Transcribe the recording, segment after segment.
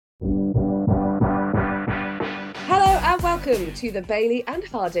Welcome to the Bailey and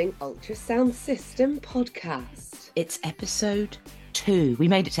Harding Ultrasound System podcast. It's episode 2. We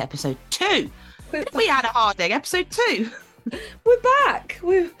made it to episode 2. We had a Harding, episode 2. We're back.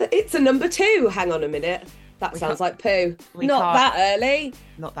 It's a number 2. Hang on a minute. That sounds like poo. Not that early.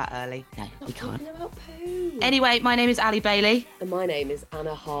 Not that early. No, we can't. Talking about poo. Anyway, my name is Ali Bailey. And my name is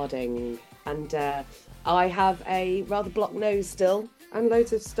Anna Harding. And I have a rather blocked nose still. And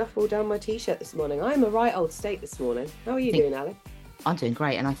loads of stuff all down my t-shirt this morning. I'm a right old state this morning. How are you doing, Ali? I'm doing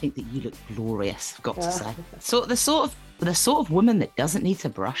great, and I think that you look glorious, I've got to say. The sort of woman that doesn't need to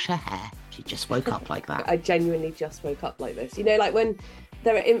brush her hair. She just woke up like that. I genuinely just woke up like this. You know, like when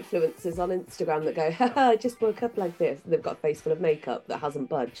there are influencers on Instagram that go, haha, I just woke up like this. They've got a face full of makeup that hasn't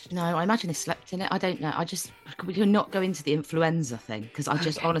budged. No, I imagine they slept in it. I don't know. We could not go into the influenza thing, because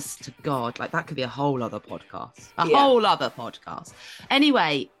honest to God, like that could be a whole other podcast. Whole other podcast.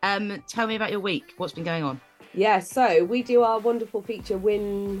 Anyway, tell me about your week. What's been going on? Yeah, so we do our wonderful feature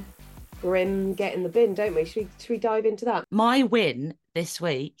Win, Grim, Get in the Bin, don't we? Should we dive into that? My win this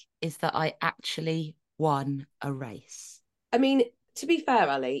week is that I actually won a race. I mean, to be fair,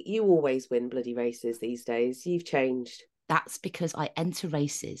 Ali, you always win bloody races these days. You've changed. That's because I enter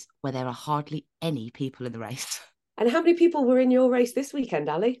races where there are hardly any people in the race. And how many people were in your race this weekend,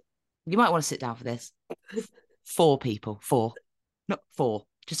 Ali? You might want to sit down for this. 4 people. 4. Not 4.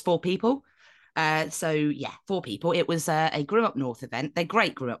 Just 4 people. 4 people. It was a Grew Up North event. They're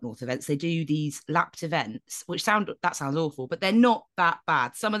great Grew Up North events. They do these lapped events, that sounds awful, but they're not that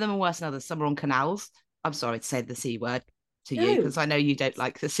bad. Some of them are worse than others. Some are on canals. I'm sorry to say the C word to you, because I know you don't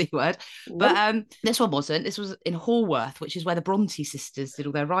like the C word. But this one wasn't. This was in Hallworth, which is where the Bronte sisters did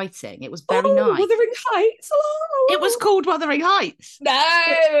all their writing. It was very nice. Wuthering Heights. Oh. It was called Wuthering Heights. No.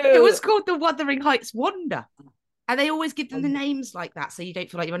 It was called the Wuthering Heights Wonder. And they always give them the names like that, so you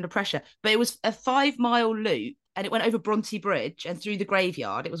don't feel like you're under pressure. But it was a 5-mile loop, and it went over Bronte Bridge and through the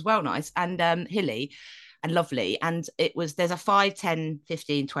graveyard. It was well nice and hilly and lovely. And there's a 5, 10,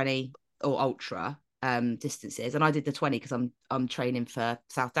 15, 20 or ultra distances. And I did the 20 because I'm training for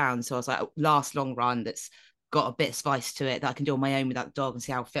South Downs. So I was like, last long run that's got a bit of spice to it that I can do on my own without the dog and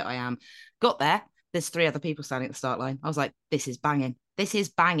see how fit I am. Got there. There's 3 other people standing at the start line. I was like, this is banging. This is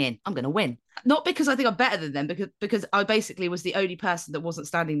banging. I'm going to win. Not because I think I'm better than them, because I basically was the only person that wasn't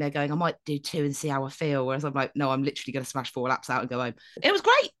standing there going, I might do 2 and see how I feel. Whereas I'm like, no, I'm literally going to smash 4 laps out and go home. It was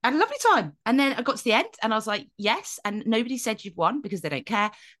great. I had a lovely time. And then I got to the end and I was like, yes. And nobody said you've won because they don't care.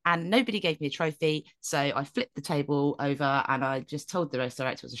 And nobody gave me a trophy. So I flipped the table over and I just told the race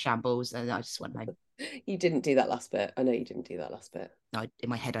director it was a shambles, and I just went home. You didn't do that last bit. I know you didn't do that last bit. No, in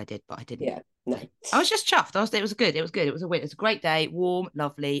my head I did, but I didn't. Yeah, no. I was just chuffed. It was good. It was a win. It was a great day. Warm,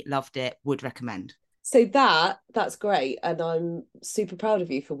 lovely, loved it. Would recommend. So that's great. And I'm super proud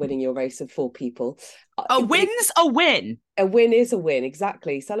of you for winning your race of 4 people. A win's a win. A win is a win,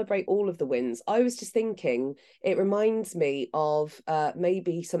 exactly. Celebrate all of the wins. I was just thinking, it reminds me of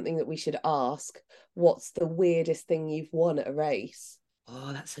maybe something that we should ask. What's the weirdest thing you've won at a race?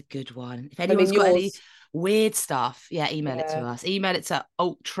 Oh, that's a good one. If anyone's got any weird stuff, email it to us. Email it to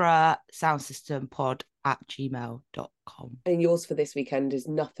ultrasoundsystempod@gmail.com. And yours for this weekend is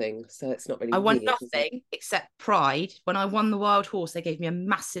nothing, so it's not really. I won nothing except pride. When I won the wild horse, they gave me a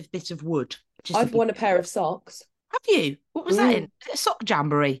massive bit of wood. I've won a pair of socks. Have you? What was that in? Is it a sock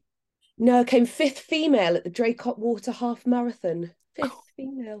jamboree? No, I came 5th female at the Draycott Water Half Marathon. 5th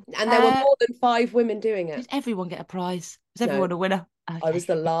female. And there were more than 5 women doing it. Did everyone get a prize? Was everyone a winner? Okay. I was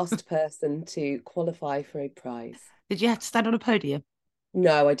the last person to qualify for a prize. Did you have to stand on a podium?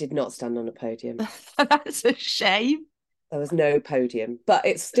 No, I did not stand on a podium. That's a shame. There was no podium, but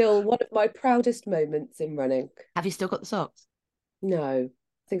it's still one of my proudest moments in running. Have you still got the socks? No, I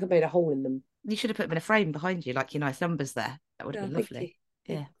think I made a hole in them. You should have put them in a frame behind you, like your nice numbers there. That would have been lovely.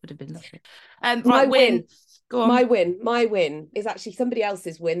 Yeah, would have been lovely. My win. Go on. My win is actually somebody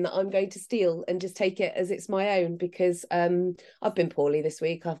else's win that I'm going to steal and just take it as it's my own, because I've been poorly this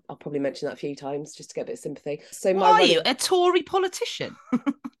week. I'll probably mention that a few times just to get a bit of sympathy. So Why are you a Tory politician?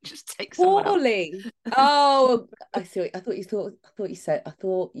 Just take poorly. Oh, I thought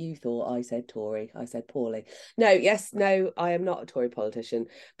you thought I said Tory. I said poorly. No, I am not a Tory politician,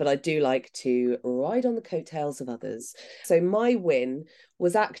 but I do like to ride on the coattails of others. So my win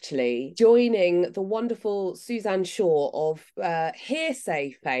was actually joining the wonderful Suzanne Shaw of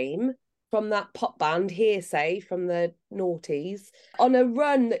Hearsay fame, from that pop band Hearsay from the noughties, on a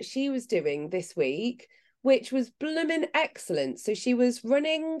run that she was doing this week, which was blooming excellent. So she was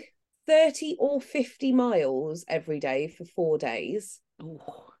running 30 or 50 miles every day for 4 days.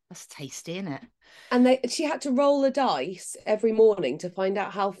 Oh. That's tasty, isn't it? And she had to roll a dice every morning to find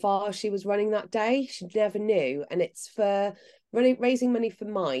out how far she was running that day. She never knew, and it's for raising money for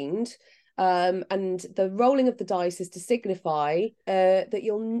Mind. And the rolling of the dice is to signify that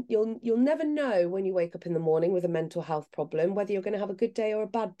you'll never know when you wake up in the morning with a mental health problem whether you're going to have a good day or a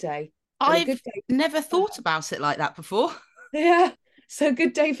bad day. And a I've good day, never thought about it like that before. yeah. So a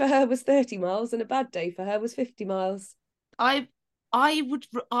good day for her was 30 miles, and a bad day for her was 50 miles. I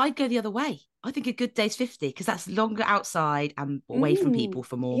I'd go the other way. I think a good day's 50 because that's longer outside and away from people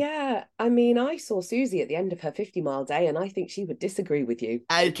for more. Yeah, I mean, I saw Susie at the end of her 50-mile day, and I think she would disagree with you.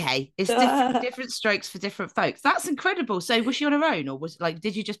 Okay, it's different strokes for different folks. That's incredible. So was she on her own, or was like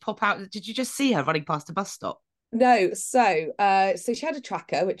did you just pop out? Did you just see her running past a bus stop? No, so she had a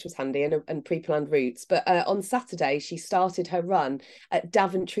tracker, which was handy, and pre-planned routes. But on Saturday, she started her run at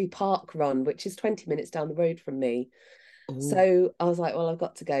Daventry Park Run, which is 20 minutes down the road from me. Oh, So I was like, well, I've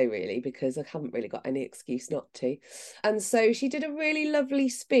got to go really because I haven't really got any excuse not to. And so she did a really lovely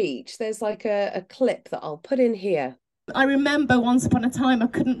speech. There's like a clip that I'll put in here. I remember once upon a time I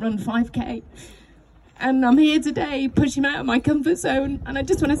couldn't run 5K. And I'm here today pushing out of my comfort zone. And I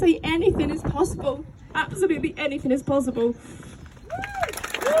just want to say anything is possible. Absolutely anything is possible.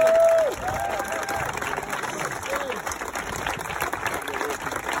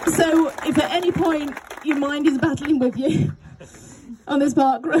 So if at any point your mind is battling with you on this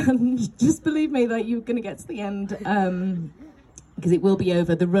park run, just believe me that you're going to get to the end, because it will be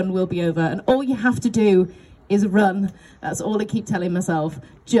over. The run will be over. And all you have to do is run. That's all I keep telling myself.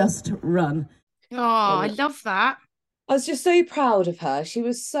 Just run. oh, I love that. I was just so proud of her. She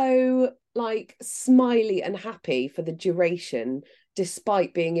was so like smiley and happy for the duration,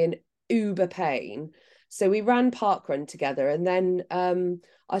 despite being in uber pain. So we ran parkrun together, and then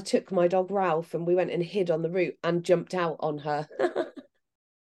I took my dog Ralph, and we went and hid on the route and jumped out on her.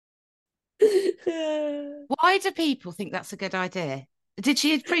 Why do people think that's a good idea? Did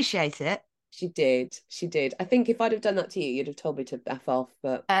she appreciate it? She did. She did. I think if I'd have done that to you, you'd have told me to F off.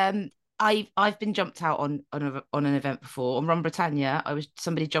 But I've been jumped out on an event before on Run Britannia.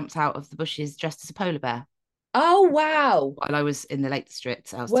 Somebody jumped out of the bushes dressed as a polar bear oh wow. while I was in the Lake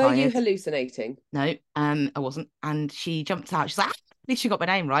District. I was Were you tired. hallucinating? No, I wasn't. And she jumped out. She's like, "Ah," at least she got my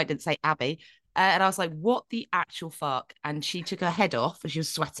name right. Didn't say Abby. And I was like, what the actual fuck? And she took her head off and she was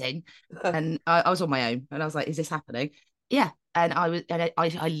sweating. And I was on my own. And I was like, is this happening? Yeah. And I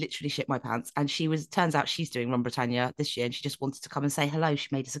literally shit my pants. And turns out she's doing Run Britannia this year. And she just wanted to come and say hello. She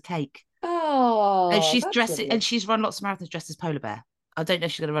made us a cake. And Oh, she's that's dressed, lovely. and she's run lots of marathons dressed as polar bear. I don't know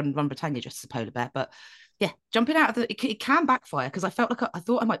if she's going to run Britannia dressed as a polar bear, but yeah, jumping out of it can backfire because I felt like I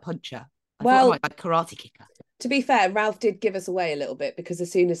thought I might punch her. I thought I Well, might like karate kick her. to be fair, Ralph did give us away a little bit because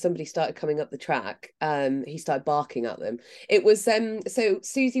as soon as somebody started coming up the track, he started barking at them. It was so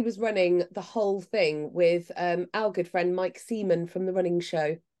Susie was running the whole thing with our good friend Mike Seaman from the running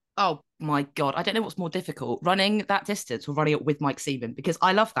show. Oh my God. I don't know what's more difficult, running that distance or running it with Mike Seaman, because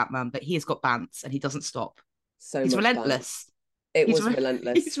I love that man, but he has got bants and he doesn't stop. So He's much relentless. bants. It He's was re-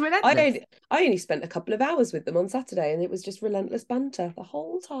 relentless. he's relentless. I only spent a couple of hours with them on Saturday, and it was just relentless banter the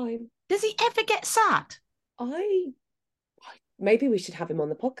whole time. Does he ever get sad? I maybe we should have him on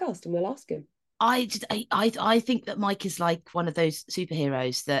the podcast and we'll ask him. I think that Mike is like one of those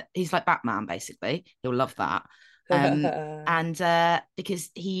superheroes that he's like Batman, basically. He'll love that. And because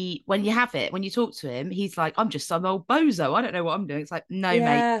when you talk to him, he's like, I'm just some old bozo. I don't know what I'm doing. It's like, no, mate,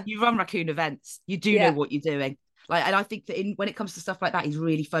 Yeah. you run raccoon events. You do know Yeah. what you're doing. Like, and I think that when it comes to stuff like that, he's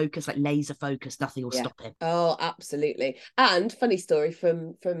really focused, like laser focused. Nothing will Yeah. stop him. Oh, absolutely. And funny story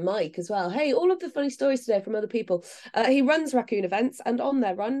from Mike as well. Hey, all of the funny stories today from other people. He runs raccoon events, and on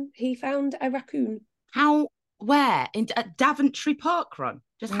their run, he found a raccoon. How? Where? At Daventry Park Run?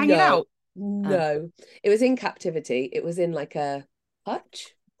 Just hanging No, out? no. It was in captivity. It was in like a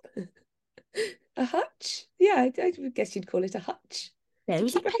hutch. A hutch? Yeah, I guess you'd call it a hutch. There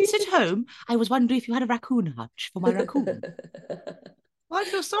was a Keep pets raccoons at home. I was wondering if you had a raccoon hutch for my raccoon. Well, I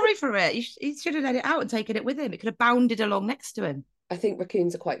feel sorry for it. He should have let it out and taken it with him. It could have bounded along next to him. I think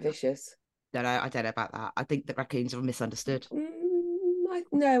raccoons are quite vicious. No, I don't know about that. I think that raccoons are misunderstood.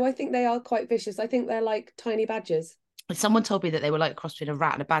 No, I think they are quite vicious. I think they're like tiny badgers. Someone told me that they were like a cross between a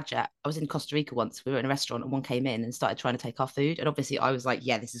rat and a badger. I was in Costa Rica once. We were in a restaurant and one came in and started trying to take our food. And obviously I was like,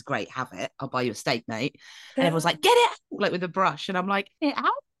 yeah, this is great. Have it. I'll buy you a steak, mate. And everyone's like, get it out, like with a brush. And I'm like, get it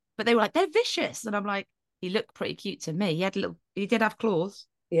out. But they were like, they're vicious. And I'm like, he looked pretty cute to me. He did have claws.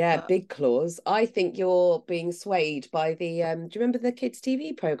 Yeah, But big claws. I think you're being swayed by the do you remember the kids'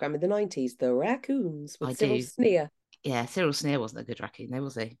 TV program in the 90s, The Raccoons I with Cyril do. Sneer? Yeah, Cyril Sneer wasn't a good raccoon, though,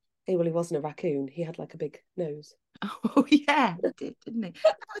 was he? Well, he wasn't a raccoon. He had like a big nose. Oh yeah, he did, didn't he?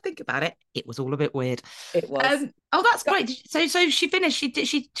 Now I think about it, it was all a bit weird. It was. Oh, that's great. So she finished. She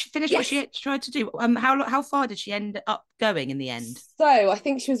finished what Yes. she tried to do. How far did she end up going in the end? So I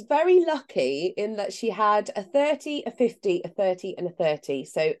think she was very lucky in that she had a 30, a 50, a 30, and a 30.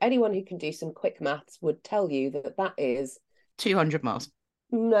 So anyone who can do some quick maths would tell you that that is 200 miles.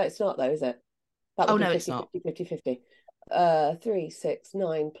 no, it's not though, is it? That Oh would be no, it's 50, not. 50, 50, 50. 3, 6,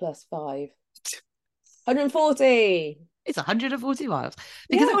 9 plus 5. 140. It's 140 miles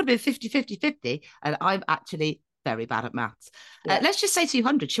because that Yeah. would have been 50, 50, 50. And I'm actually very bad at maths. Yeah. Let's just say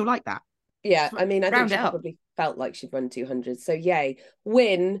 200. She'll like that. Yeah. I mean, I think Round she it up. probably felt like she'd run 200. So yay.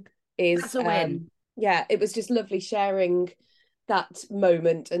 Win is That's a win. yeah, it was just lovely sharing that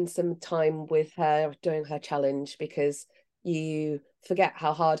moment and some time with her doing her challenge because you forget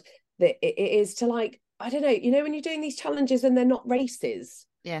how hard that it is to like, I don't know, when you're doing these challenges and they're not races.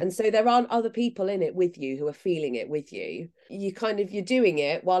 Yeah. And so there aren't other people in it with you who are feeling it with you. You're doing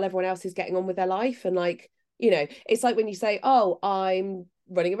it while everyone else is getting on with their life. And like, it's like when you say, oh, I'm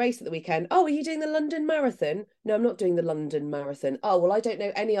running a race at the weekend. Oh, are you doing the London Marathon? No, I'm not doing the London Marathon. Oh, well, I don't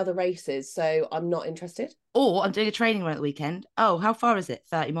know any other races, so I'm not interested. Or I'm doing a training run at the weekend. Oh, how far is it?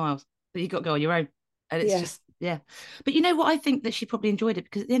 30 miles. But you've got to go on your own. And it's just, yeah. But you know what? I think that she probably enjoyed it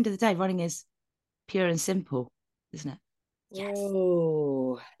because at the end of the day, running is pure and simple, isn't it? Yes.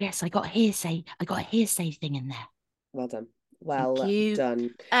 Oh, Yes, I got hearsay. I got a hearsay thing in there. well done. Thank Well you.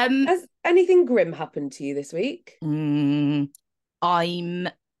 done. Has anything grim happened to you this week? I'm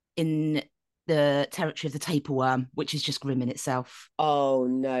in the territory of the tapeworm, which is just grim in itself. Oh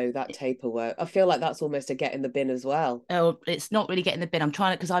no, that tapeworm. I feel like that's almost a get in the bin as well. Oh, it's not really getting the bin. I'm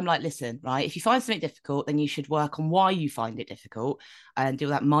trying to, because I'm like, listen, right, if you find something difficult, then you should work on why you find it difficult and do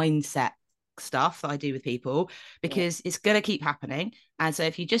that mindset stuff that I do with people, because it's going to keep happening. And so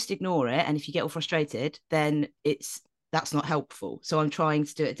if you just ignore it and if you get all frustrated, then that's not helpful. So I'm trying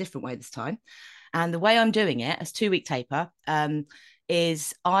to do it a different way this time. And the way I'm doing it as 2-week taper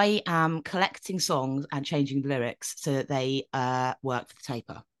is I am collecting songs and changing the lyrics so that they work for the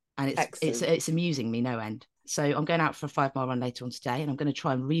taper. And it's amusing me no end. So I'm going out for a 5-mile run later on today, and I'm going to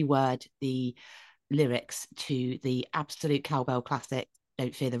try and reword the lyrics to the absolute cowbell classic,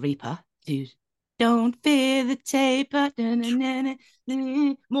 Don't Fear the Reaper, to Don't Fear the Taper.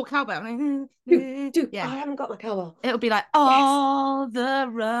 More cowbell. Yeah. I haven't got my cowbell. It'll be like, all the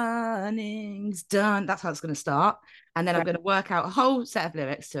running's done. That's how it's going to start. And then I'm going to work out a whole set of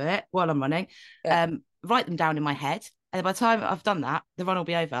lyrics to it while I'm running, write them down in my head. And by the time I've done that, the run will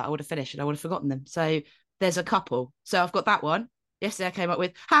be over. I would have finished and I would have forgotten them. So there's a couple. So I've got that one. Yesterday I came up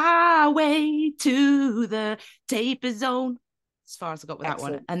with Highway to the Taper Zone. As far as I got with that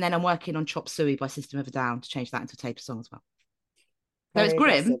one. And then I'm working on Chop Suey by System of a Down to change that into a taper song as well. So it's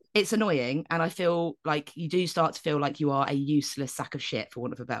grim, it's annoying, and I feel like you do start to feel like you are a useless sack of shit, for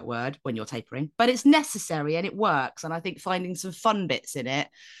want of a better word, when you're tapering. But it's necessary and it works, and I think finding some fun bits in it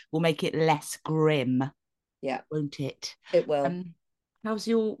will make it less grim. Yeah. Won't it? It will. What's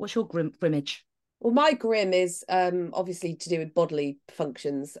your grimmage? Well, my grim is obviously to do with bodily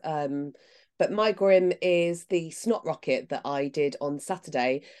functions. But my grim is the snot rocket that I did on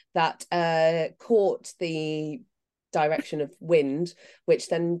Saturday that caught the direction of wind, which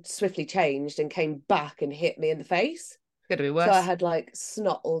then swiftly changed and came back and hit me in the face. Could have been worse. So I had like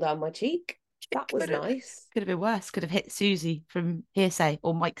snot all down my cheek. That was nice. Could have been worse. Could have hit Susie from Hearsay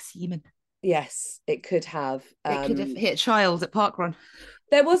or Mike Seaman. Yes, it could have. It could have hit a child at Parkrun.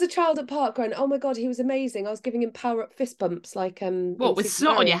 There was a child at Parkrun. Oh my God, he was amazing. I was giving him power up fist bumps like What, with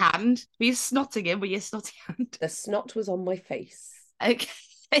snot on your hand? Were you snotting him with your snotty hand? The snot was on my face.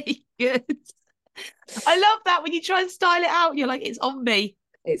 Okay, good. I love that when you try and style it out, you're like, it's on me.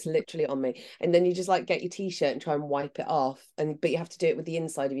 It's literally on me. And then you just like get your t-shirt and try and wipe it off. But you have to do it with the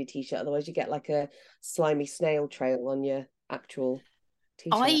inside of your t-shirt. Otherwise you get like a slimy snail trail on your actual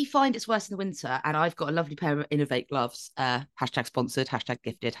t-shirt. I find it's worse in the winter, and I've got a lovely pair of Innovate gloves, hashtag sponsored, hashtag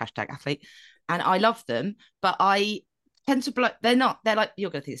gifted, hashtag athlete. And I love them, but I tend to blow. They're like,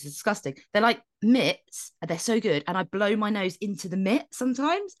 you're going to think this is disgusting. They're like mitts, and they're so good. And I blow my nose into the mitt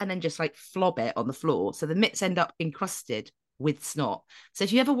sometimes and then just like flob it on the floor. So the mitts end up encrusted with snot. So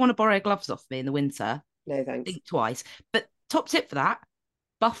if you ever want to borrow gloves off me in the winter, no thanks. Think twice. But top tip for that,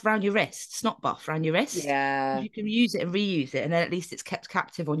 buff around your wrist, snot buff around your wrist. Yeah. You can use it and reuse it, and then at least it's kept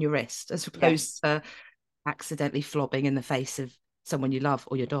captive on your wrist as opposed to accidentally flobbing in the face of someone you love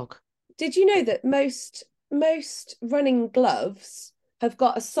or your dog. Did you know that most running gloves have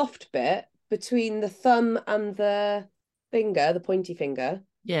got a soft bit between the thumb and the finger, the pointy finger?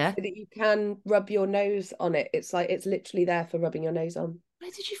 Yeah. So that you can rub your nose on it. It's like it's literally there for rubbing your nose on. Where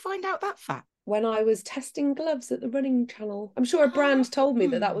did you find out that fact? when I was testing gloves at the running channel. I'm sure a brand told me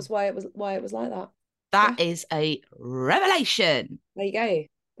that was why it was like that. That is a revelation. There you go.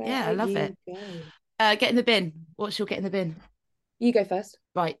 Yeah, I love it. Get in the bin. What's your get in the bin? You go first.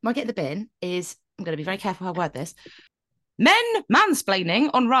 Right, my get in the bin is, I'm going to be very careful how I word this. Men mansplaining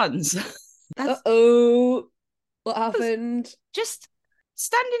on runs. Uh-oh. What happened? Just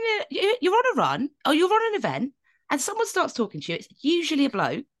standing there, you're on a run, or you're on an event, and someone starts talking to you. It's usually a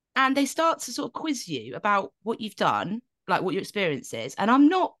bloke, and they start to sort of quiz you about what you've done, like what your experience is. And I'm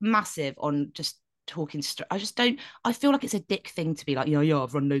not massive on just talking. I just don't. I feel like it's a dick thing to be like, yeah,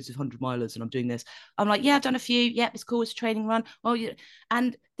 I've run loads of 100-milers and I'm doing this. I'm like, yeah, I've done a few. Yeah, it's cool. It's a training run. Oh, yeah.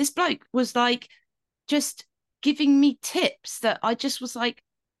 And this bloke was like, just giving me tips that I just was like,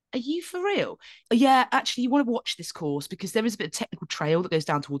 are you for real? Yeah, actually, you want to watch this course because there is a bit of technical trail that goes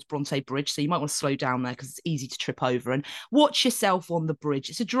down towards Bronte Bridge. So you might want to slow down there because it's easy to trip over, and watch yourself on the bridge.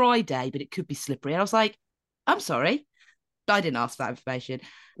 It's a dry day, but it could be slippery. And I was like, I'm sorry. I didn't ask for that information.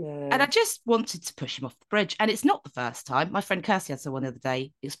 No. And I just wanted to push him off the bridge. And it's not the first time. My friend Kirsty had someone the other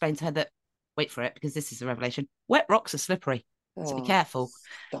day explain to her that, wait for it, because this is a revelation, wet rocks are slippery. So be careful.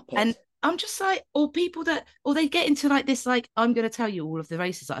 Stop it. And I'm just like, or they get into like this, like, I'm going to tell you all of the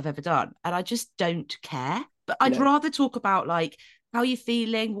races that I've ever done. And I just don't care. But I'd rather talk about like how you're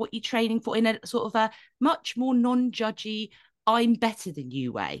feeling, what you're training for in a sort of a much more non-judgy, I'm better than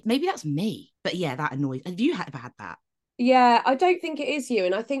you way. Maybe that's me. But yeah, that annoys. Have you ever had that? Yeah, I don't think it is you.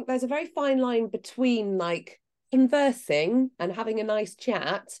 And I think there's a very fine line between like conversing and having a nice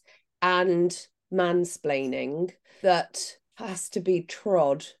chat and mansplaining that has to be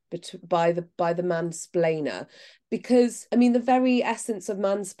trod by the mansplainer. Because I mean, the very essence of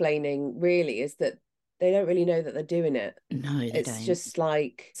mansplaining really is that they don't really know that they're doing it. No, they don't. It's just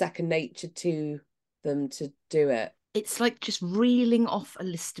like second nature to them to do it. It's like just reeling off a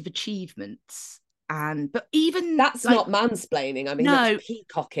list of achievements. But even that's like, not mansplaining. I mean, no, that's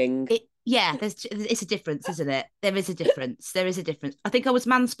peacocking. It's a difference, isn't it? There is a difference. I think I was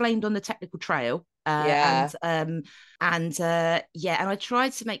mansplained on the technical trail. And I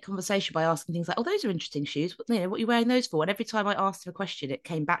tried to make conversation by asking things like, "Oh, those are interesting shoes. What are you wearing those for?" And every time I asked him a question, it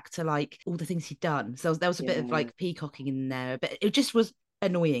came back to like all the things he'd done. So there was a bit of like peacocking in there, but it just was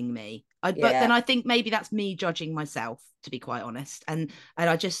annoying me. But then I think maybe that's me judging myself, to be quite honest. And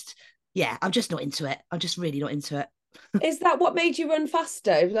I just. Yeah, I'm just not into it. I'm just really not into it. Is that what made you run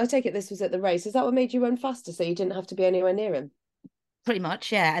faster? I take it this was at the race. Is that what made you run faster so you didn't have to be anywhere near him? Pretty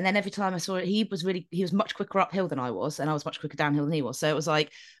much, yeah. And then every time I saw it, he was much quicker uphill than I was, and I was much quicker downhill than he was. So it was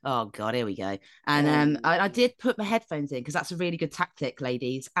like, oh God, here we go. And I did put my headphones in because that's a really good tactic,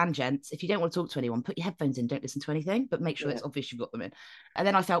 ladies and gents. If you don't want to talk to anyone, put your headphones in, don't listen to anything, but make sure it's obvious you've got them in. And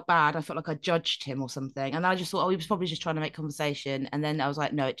then I felt bad. I felt like I judged him or something. And I just thought, oh, he was probably just trying to make conversation. And then I was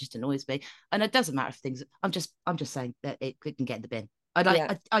like, no, it just annoys me. And it doesn't matter if things. I'm just saying that it can get in the bin.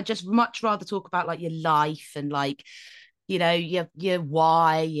 I just much rather talk about like your life and like, you know, your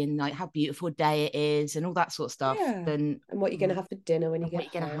why and like how beautiful a day it is and all that sort of stuff. And what you're going to have for dinner when you get home.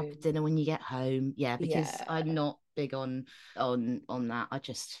 What you're going to have for dinner when you get home. Yeah, because I'm not big on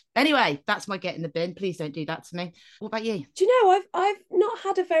that. Anyway, that's my get in the bin. Please don't do that to me. What about you? Do you know, I've not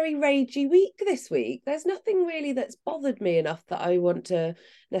had a very ragey week this week. There's nothing really that's bothered me enough that I want to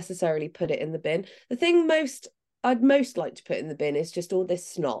necessarily put it in the bin. The thing I'd most like to put in the bin is just all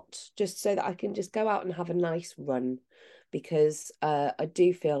this snot, just so that I can just go out and have a nice run. Because I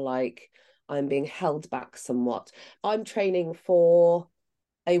do feel like I'm being held back somewhat. I'm training for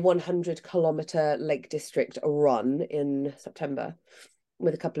a 100-kilometer Lake District run in September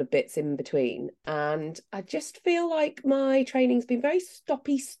with a couple of bits in between. And I just feel like my training's been very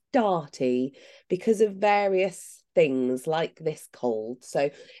stoppy-starty because of various things like this cold. So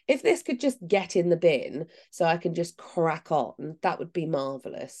if this could just get in the bin so I can just crack on, that would be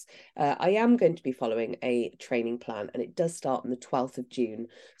marvellous. I am going to be following a training plan and it does start on the 12th of June.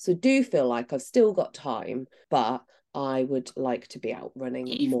 So do feel like I've still got time, but I would like to be out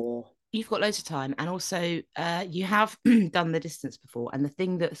running more. You've got loads of time, and also you have done the distance before, and the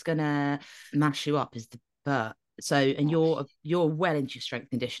thing that's gonna mash you up is the butt. So, and you're well into your strength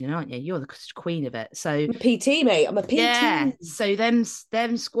conditioning, aren't you? You're the queen of it. So I'm a PT, mate. I'm a PT. Yeah. So them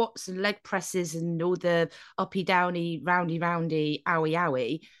squats and leg presses and all the uppy downy, roundy, owie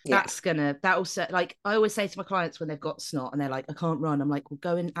owie. That also, like I always say to my clients when they've got snot and they're like, I can't run. I'm like, well,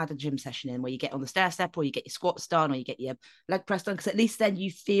 go and add a gym session in where you get on the stair step or you get your squats done or you get your leg press done, because at least then you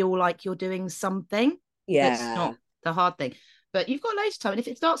feel like you're doing something. Yeah. That's not the hard thing. But you've got loads of time. And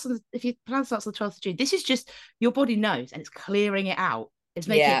if your plan starts on the 12th of June, this is just your body knows and it's clearing it out. It's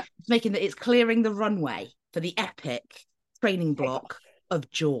clearing the runway for the epic training block of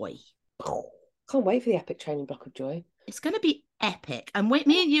joy. Oh, can't wait for the epic training block of joy. It's going to be epic. And me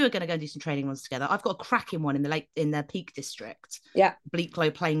and you are going to go and do some training runs together. I've got a cracking one in the Peak District. Yeah.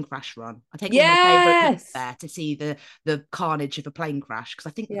 Bleaklow plane crash run. I take all my favourite people there to see the carnage of a plane crash, because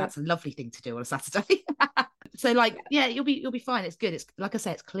I think that's a lovely thing to do on a Saturday. So you'll be fine. It's good. It's like I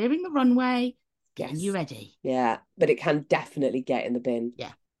say, it's clearing the runway, getting you ready. Yeah, but it can definitely get in the bin.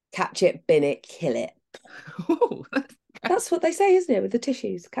 Yeah. Catch it, bin it, kill it. That's what they say, isn't it? With the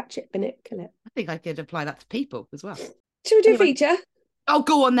tissues, catch it, bin it, kill it. I think I could apply that to people as well. Should we do a feature? Oh,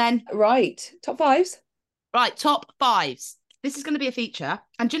 go on then. Right, top fives. Right, top fives. This is going to be a feature.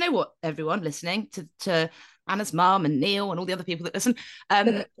 And do you know what, everyone listening to Anna's mum and Neil and all the other people that listen,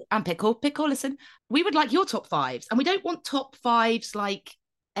 and Pickle, listen, we would like your top fives. And we don't want top fives like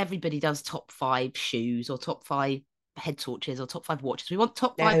everybody does top 5 shoes or top 5 head torches or top 5 watches. We want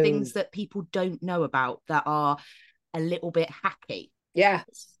top 5 things that people don't know about that are a little bit hacky. Yeah.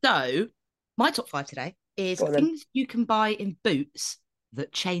 So my top 5 today is things you can buy in Boots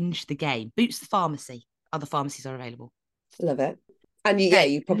that change the game. Boots the pharmacy. Other pharmacies are available. Love it. And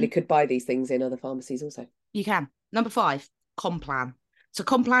you probably could buy these things in other pharmacies also. You can. Number 5, Complan. So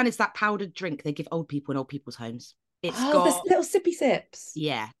Complan is that powdered drink they give old people in old people's homes. It's got the little sippy sips.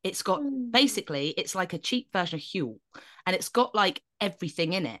 Yeah, it's got basically, it's like a cheap version of Huel, and it's got like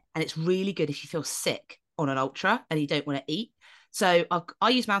everything in it, and it's really good if you feel sick on an ultra and you don't want to eat. So I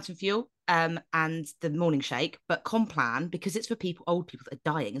use Mountain Fuel and the morning shake, but Complan, because it's for old people that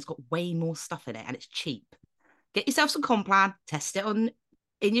are dying, it's got way more stuff in it and it's cheap. Get yourself some Complan, test it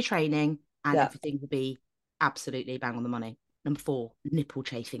in your training, and everything will be absolutely bang on the money. Number 4, nipple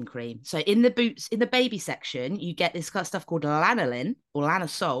chafing cream. So in the Boots, in the baby section, you get this stuff called lanolin or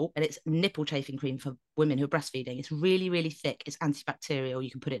Lanosol, and it's nipple chafing cream for women who are breastfeeding. It's really, really thick. It's antibacterial.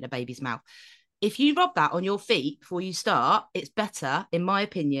 You can put it in a baby's mouth. If you rub that on your feet before you start, it's better, in my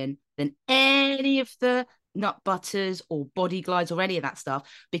opinion, than any of the nut butters or body glides or any of that stuff,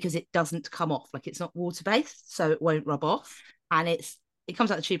 because it doesn't come off. Like, it's not water-based, so it won't rub off. And it comes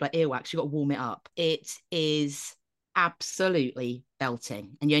out the tube like earwax. You've got to warm it up. It is absolutely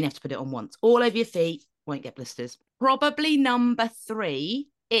belting, and you only have to put it on once, all over your feet, won't get blisters. Probably number 3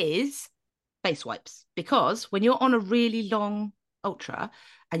 is face wipes, because when you're on a really long ultra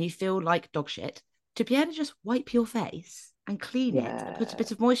and you feel like dog shit, to be able to just wipe your face and clean it and put a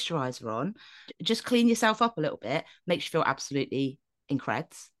bit of moisturizer on, just clean yourself up a little bit, makes you feel absolutely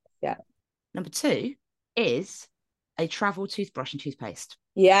increds. Number 2 is a travel toothbrush and toothpaste.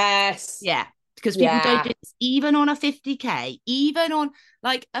 Because people don't do this, even on a 50k, even on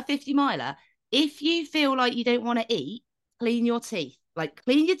like a 50 miler. If you feel like you don't want to eat, clean your teeth.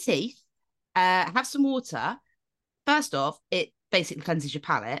 Have some water. First off, it basically cleanses your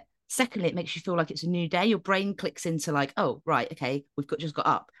palate. Secondly, it makes you feel like it's a new day. Your brain clicks into like, oh, right, okay, we've just got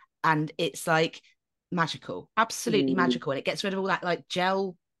up. And it's like magical, absolutely magical. And it gets rid of all that like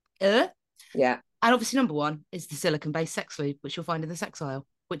gel. And obviously number 1 is the silicone-based sex lube, which you'll find in the sex aisle,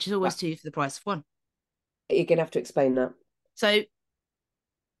 which is always 2 for the price of 1. You're going to have to explain that. So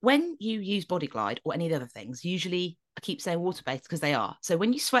when you use Body Glide or any of the other things, usually I keep saying water-based because they are. So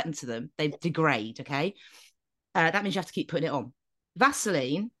when you sweat into them, they degrade, okay? That means you have to keep putting it on.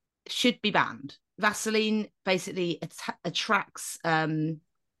 Vaseline should be banned. Vaseline basically attracts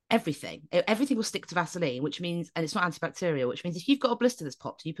everything. Everything will stick to Vaseline, which means, and it's not antibacterial, which means if you've got a blister that's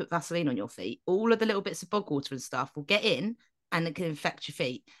popped, you put Vaseline on your feet, all of the little bits of bog water and stuff will get in and it can infect your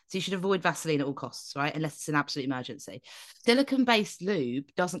feet. So you should avoid Vaseline at all costs, right? Unless it's an absolute emergency. Silicone-based lube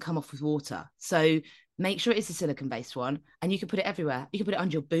doesn't come off with water. So make sure it's a silicone-based one, and you can put it everywhere. You can put it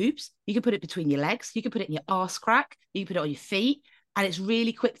under your boobs. You can put it between your legs. You can put it in your arse crack. You can put it on your feet. And it's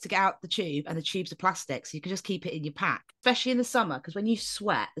really quick to get out the tube, and the tubes are plastic, so you can just keep it in your pack, especially in the summer, because when you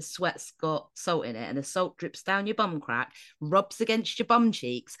sweat, the sweat's got salt in it, and the salt drips down your bum crack, rubs against your bum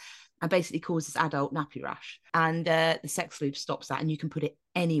cheeks, and basically causes adult nappy rash. And the sex lube stops that, and you can put it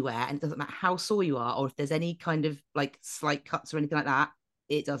anywhere, and it doesn't matter how sore you are or if there's any kind of like slight cuts or anything like that.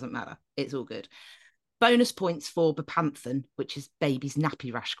 It doesn't matter. It's all good. Bonus points for Bepanthen, which is baby's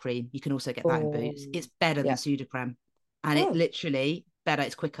nappy rash cream. You can also get that in Boots. It's better than Sudocrem. And it literally better,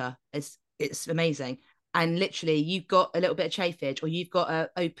 it's quicker, it's amazing. And literally you've got a little bit of chafage, or you've got an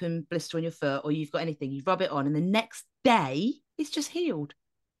open blister on your foot, or you've got anything, you rub it on, and the next day it's just healed.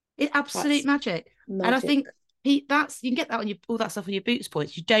 It's absolute magic. And I think you can get that on all that stuff on your Boots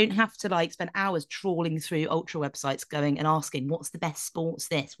points. You don't have to like spend hours trawling through ultra websites going and asking what's the best sports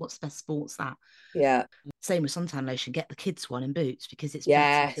this, what's the best sports that. Same with suntan lotion. Get the kids one in Boots, because it's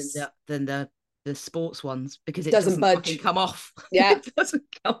better than the the sports ones because it Doesn't doesn't budge. fucking come off. Yeah. It doesn't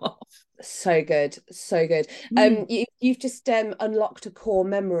come off. So good, so good. You've just unlocked a core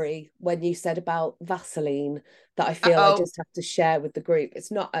memory when you said about Vaseline that I feel I just have to share with the group.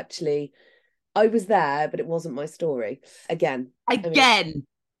 It's not actually, I was there, but it wasn't my story. Again. I mean,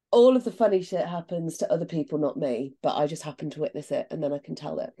 all of the funny shit happens to other people, not me, but I just happen to witness it, and then I can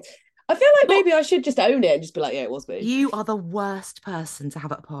tell it. I feel like maybe I should just own it and just be like, yeah, it was me. You are the worst person to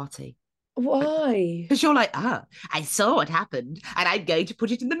have at a party. Why? Because you're like, I saw what happened and I'm going to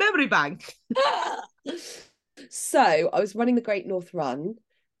put it in the memory bank. So I was running the Great North Run,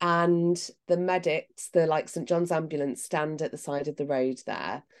 and the medics, the like St John's ambulance, stand at the side of the road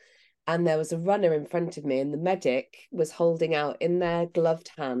there. And there was a runner in front of me, and the medic was holding out in their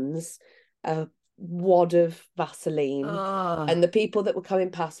gloved hands a wad of Vaseline. And the people that were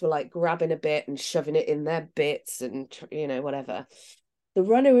coming past were like grabbing a bit and shoving it in their bits and, you know, whatever. The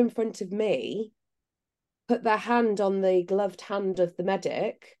runner in front of me put their hand on the gloved hand of the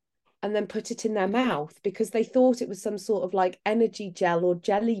medic and then put it in their mouth because they thought it was some sort of like energy gel or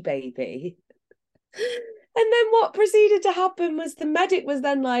jelly baby. And then what proceeded to happen was the medic was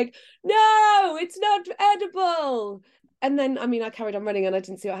then like, no, it's not edible. And then, I mean, I carried on running and I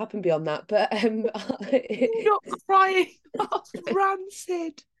didn't see what happened beyond that. But you're not crying. That's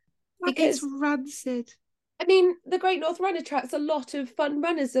rancid. It's rancid. I mean, the Great North Run attracts a lot of fun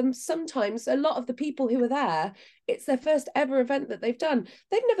runners, and sometimes a lot of the people who are there, it's their first ever event that they've done.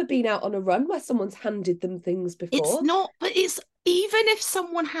 They've never been out on a run where someone's handed them things before. It's not, but it's even if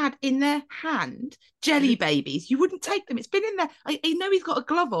someone had in their hand jelly babies, you wouldn't take them. It's been in there. I know he's got a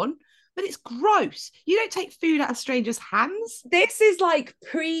glove on, but it's gross. You don't take food out of strangers' hands. This is like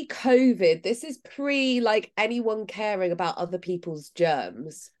pre-COVID. This is pre like anyone caring about other people's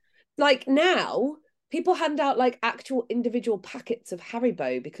germs. Like now, people hand out like actual individual packets of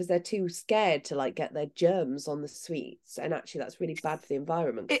Haribo because they're too scared to like get their germs on the sweets. And actually that's really bad for the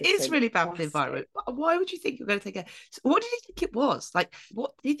environment. It is really bad for the environment. Why would you think you're going to take it? What did you think it was? Like,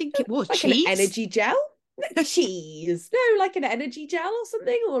 what do you think it was? Like cheese? An energy gel? Cheese. No, like an energy gel or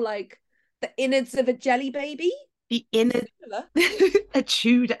something, or like the innards of a jelly baby. The innards.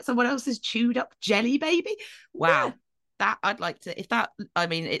 Someone else's chewed up jelly baby. Wow. Yeah. That I'd like to, if that, I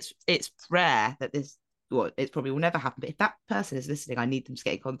mean, it's rare that this, well, it probably will never happen, but if that person is listening, I need them to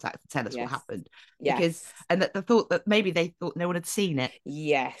get in contact and tell us what happened. Yes. Because, and that the thought that maybe they thought no one had seen it.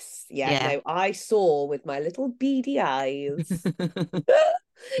 Yes. Yeah. No, I saw with my little beady eyes.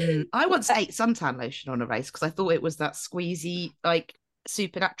 I once ate suntan lotion on a race because I thought it was that squeezy, like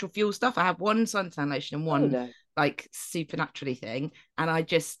supernatural fuel stuff. I had one suntan lotion and one like supernaturally thing, and I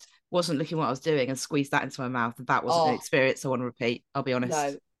just wasn't looking what I was doing and squeezed that into my mouth, and that wasn't an experience I want to repeat. I'll be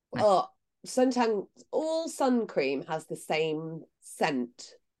honest. No. Suntan, all sun cream has the same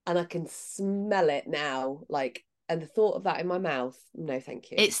scent, and I can smell it now. Like, and the thought of that in my mouth, no, thank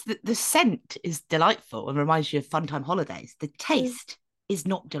you. It's the scent is delightful and reminds you of fun time holidays. The taste is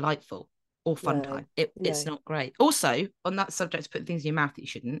not delightful or fun time. It's not great. Also, on that subject of putting things in your mouth that you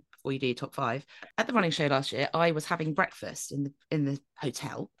shouldn't before you do your top 5, at the running show last year, I was having breakfast in the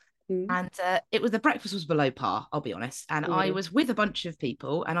hotel. And the breakfast was below par, I'll be honest. And I was with a bunch of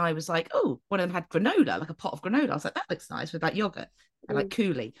people, and I was like, oh, one of them had granola, like a pot of granola. I was like, that looks nice with like yogurt and like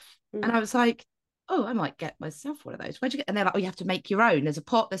coulis. And I was like, oh, I might get myself one of those. Where'd you get? And they're like, oh, you have to make your own. There's a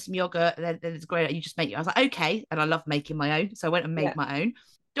pot, there's some yogurt, and then there's granola. You just make it. I was like, okay. And I love making my own. So I went and made my own.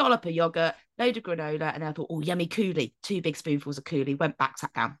 Dollop of yogurt, load of granola, and then I thought, oh, yummy coulis. 2 big spoonfuls of coulis. Went back,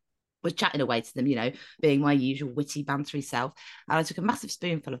 sat down. Was chatting away to them, you know, being my usual witty, bantery self. And I took a massive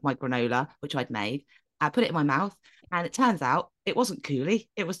spoonful of my granola, which I'd made. I put it in my mouth, and it turns out it wasn't coulis.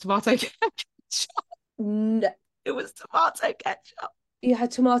 It was tomato ketchup. No. It was tomato ketchup. You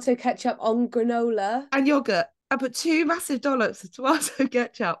had tomato ketchup on granola? And yogurt. I put 2 massive dollops of tomato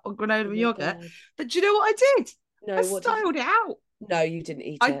ketchup on granola and yogurt. God. But do you know what I did? No, I styled it out. No, you didn't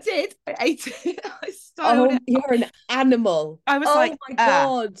eat it. I did. I ate it. I styled it. You're an animal. I was like, oh my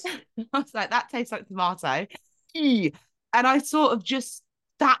God. I was like, that tastes like tomato. And I sort of just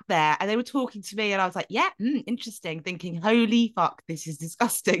sat there, and they were talking to me, and I was like, yeah, interesting, thinking, holy fuck, this is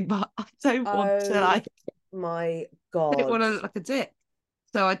disgusting, but I don't want to like. My God. I didn't want to look like a dick.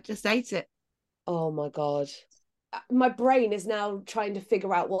 So I just ate it. Oh my God. My brain is now trying to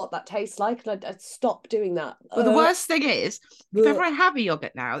figure out what that tastes like, and I'd stop doing that. Well, the worst thing is, if ever I have a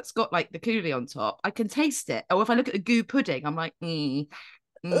yogurt now that's got like the coulis on top, I can taste it. Or if I look at the goo pudding, I'm like, yeah,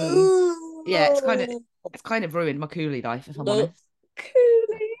 it's kind of ruined my coulis life, if I'm honest.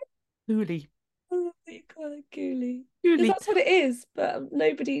 Coulis. Oh my God, coulis. That's what it is, but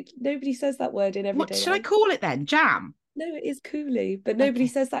nobody says that word in everyday life. What should I call it then? Jam? No, it is Coulis, but nobody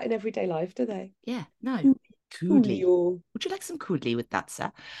Okay. says that in everyday life, do they? Yeah, no. Coulis. Coolly. Would you like some coolly with that,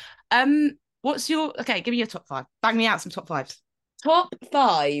 sir? What's your okay? Give me your top five. Bang me out some top fives. Top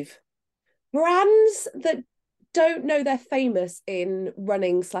five brands that don't know they're famous in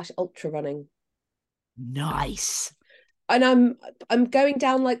running slash ultra running. Nice And I'm going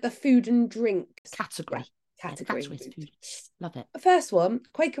down like the food and drink category. category. Category is food. Love it. First one,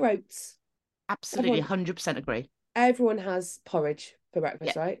 Quaker Oats. Absolutely, 100% agree. Everyone has porridge for breakfast,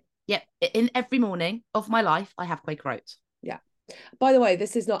 Yep. right? Yep. In every morning of my life, I have Quaker Oats. Yeah. By the way,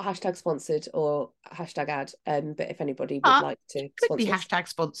 this is not hashtag sponsored or hashtag ad, but if anybody would like to could be sponsor us. hashtag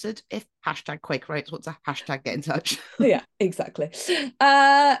sponsored if hashtag Quaker Oats wants a hashtag get in touch. Yeah, exactly.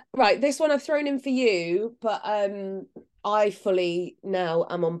 Right, this one I've thrown in for you, but I fully now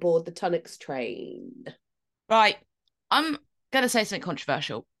am on board the Tunnocks train. Right. I'm gonna say something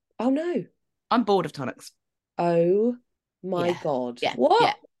controversial. Oh no. I'm bored of tonics. Oh my God.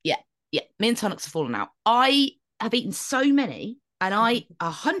 What? Yeah. Me and tonics have fallen out. I have eaten so many, and I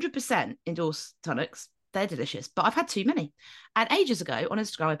 100% endorse tonics. They're delicious, but I've had too many. And ages ago on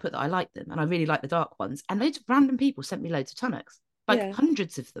Instagram, I put that I liked them, and I really like the dark ones. And loads of random people sent me loads of tonics, like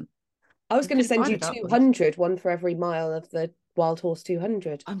hundreds of them. I was going to send you the dark ones. 200, one for every mile of the Wild Horse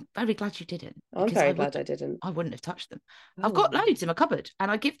 200. I'm very glad you didn't. I'm very glad I didn't. I wouldn't have touched them. I've got loads in my cupboard, and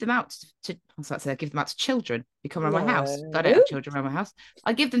I give them out to. I was about to say I give them out to children who come around my house. I don't have children around my house.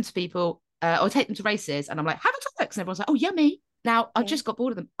 I give them to people, or take them to races, and I'm like, have a tonics, and everyone's like, oh, yummy. Now I just got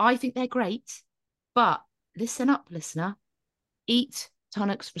bored of them. I think they're great, but listen up, listener. Eat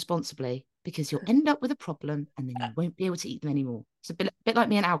tonics responsibly, because you'll end up with a problem, and then you won't be able to eat them anymore. It's a bit like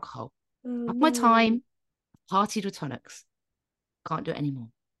me and alcohol. At my time, partied with tonics. Can't do it anymore.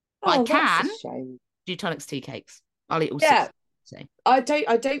 But I can do tonics tea cakes. I'll eat all six. So. I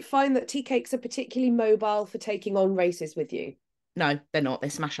don't find that tea cakes are particularly mobile for taking on races with you. No, they're not. They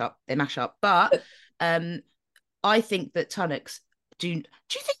smash up. They mash up. But I think that tonics do you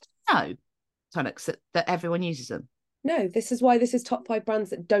think tonics that everyone uses them? No, this is why this is top 5 brands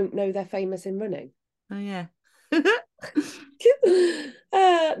that don't know they're famous in running. Oh yeah.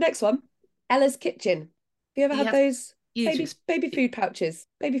 Next one. Ella's Kitchen. Have you ever had those baby food pouches?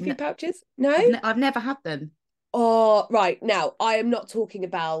 Pouches? No? I've never had them. Oh, right. Now, I am not talking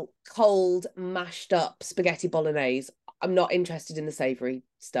about cold, mashed up spaghetti bolognese. I'm not interested in the savoury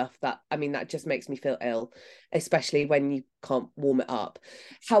stuff. That just makes me feel ill, especially when you can't warm it up.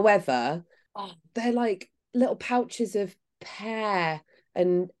 However, they're like little pouches of pear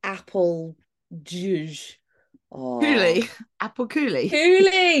and apple juice. Coulis. Apple coulis.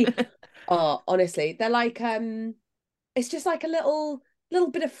 Coulis. Oh, honestly, they're like it's just like a little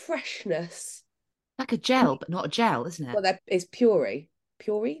bit of freshness. Like a gel, but not a gel, isn't it? Well, it's puree.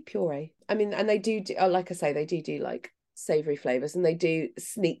 I mean, and they do like I say, they do like savoury flavours, and they do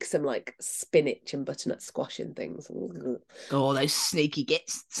sneak some like spinach and butternut squash and things. Oh, those sneaky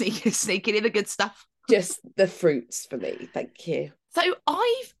gits. Sneaking in the good stuff. Just the fruits for me. Thank you. So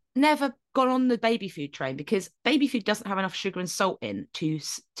I've never gone on the baby food train, because baby food doesn't have enough sugar and salt in to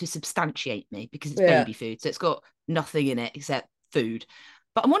substantiate me, because it's baby food. So it's got nothing in it except food.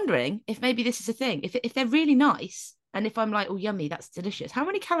 But I'm wondering if maybe this is a thing. If they're really nice, and if I'm like, oh, yummy, that's delicious. How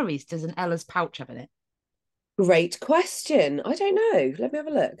many calories does an Ella's pouch have in it? Great question. I don't know. Let me have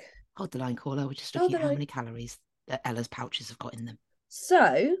a look. Hold the line, caller. We're just looking at how many calories that Ella's pouches have got in them.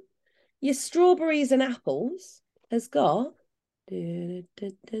 So, your strawberries and apples has got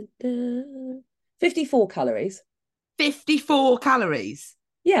 54 calories. 54 calories?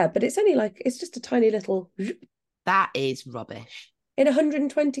 Yeah, but it's just a tiny little... That is rubbish. In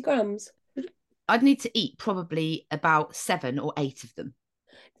 120 grams. I'd need to eat probably about 7 or 8 of them.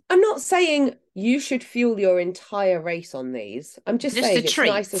 I'm not saying you should fuel your entire race on these. I'm just saying it's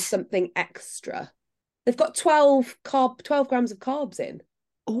nice as something extra. They've got 12 grams of carbs in.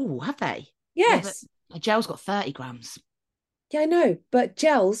 Oh, have they? Yes. Yeah, a gel's got 30 grams. Yeah, I know, but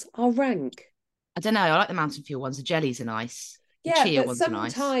gels are rank. I don't know. I like the Mountain Fuel ones. The jellies are nice. Yeah, but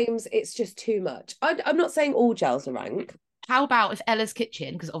sometimes it's just too much. I'm not saying all gels are rank. How about if Ella's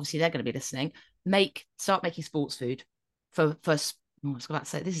Kitchen, because obviously they're going to be listening, start making sports food for I was about to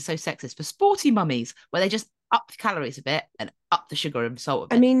say, this is so sexist, for sporty mummies, where they just up the calories a bit and up the sugar and salt a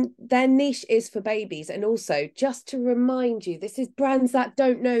bit. I mean, their niche is for babies. And also, just to remind you, this is brands that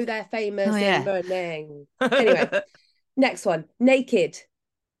don't know they're famous in running. Anyway, next one, Naked.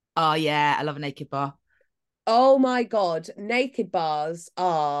 Oh, yeah, I love a Naked bar. Oh, my God. Naked bars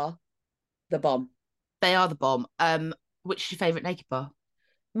are the bomb. They are the bomb. Which is your favourite Naked bar?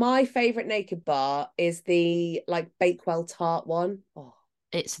 My favourite Naked bar is the like Bakewell tart one. Oh,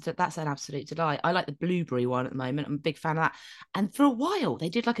 That's an absolute delight. I like the blueberry one at the moment. I'm a big fan of that. And for a while, they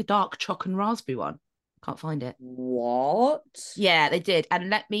did like a dark choc and raspberry one. Can't find it. What? Yeah, they did. And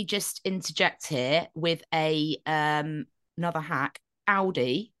let me just interject here with a another hack.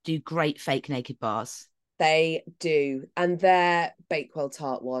 Aldi do great fake naked bars. They do. And their Bakewell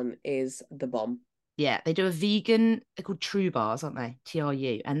tart one is the bomb. Yeah, they do a vegan, they're called True Bars, aren't they?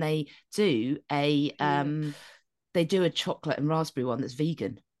 TRU. And they do a chocolate and raspberry one that's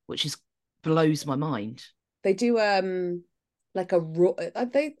vegan, which is blows my mind. They do like a raw. Are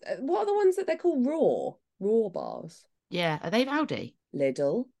they? What are the ones that they're called raw bars? Yeah, are they Aldi?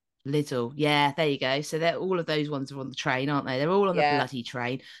 Lidl. Yeah, there you go. So they're all of those ones are on the train, aren't they? They're all on the bloody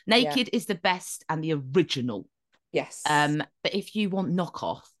train. Naked is the best and the original. Yes. But if you want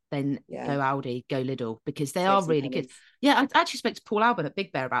knockoff, then go Aldi, go Lidl, because they are really good. Yeah, I actually spoke to Paul Alban at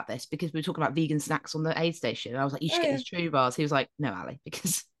Big Bear about this because we were talking about vegan snacks on the aid station. And I was like, you should get these True Bars. He was like, no, Ali,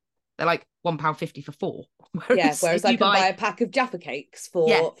 because they're like £1.50 for 4. Whereas I can buy a pack of Jaffa cakes for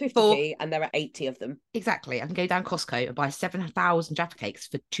 50p and there are 80 of them. Exactly. I can go down Costco and buy 7,000 Jaffa cakes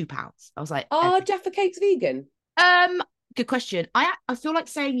for £2. I was like, are Jaffa cakes vegan? Good question. I feel like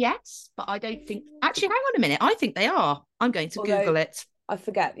saying yes, but I don't think. Actually, hang on a minute. I think they are. I'm going to Google it. I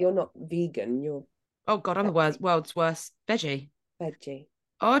forget you're not vegan. You're. Oh God, I'm the world's worst veggie.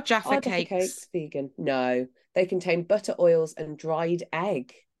 Are Jaffa cakes vegan? No, they contain butter, oils, and dried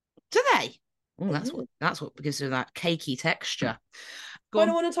egg. Do they? Oh, that's what because of that cakey texture.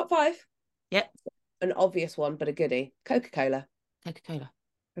 Final one in top 5. Yep. An obvious one, but a goodie. Coca-Cola.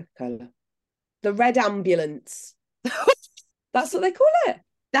 Coca-Cola. The Red Ambulance. That's what they call it.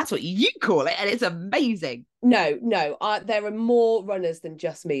 That's what you call it, and it's amazing. No, there are more runners than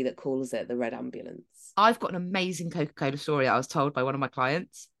just me that calls it the Red Ambulance. I've got an amazing Coca-Cola story I was told by one of my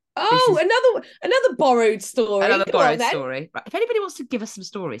clients. Oh, another borrowed story. Another borrowed story. Right. If anybody wants to give us some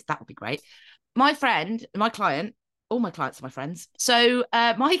stories, that would be great. My client, all my clients are my friends. So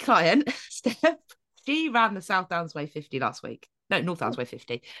my client, Steph, she ran the South Downs Way 50 last week. No, North Downs Way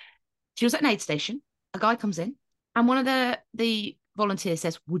 50. She was at an aid station. A guy comes in, and one of the volunteers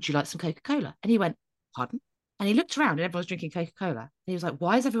says, "Would you like some Coca-Cola?" And he went, "Pardon?" And he looked around, and everyone's drinking Coca-Cola. And he was like,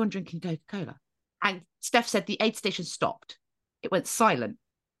 "Why is everyone drinking Coca-Cola?" And Steph said the aid station stopped. It went silent,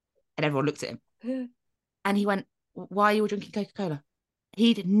 and everyone looked at him. And he went, "Why are you all drinking Coca-Cola?"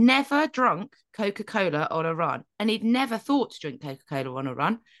 He'd never drunk Coca-Cola on a run, and he'd never thought to drink Coca-Cola on a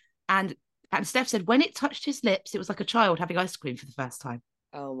run. And Steph said when it touched his lips, it was like a child having ice cream for the first time.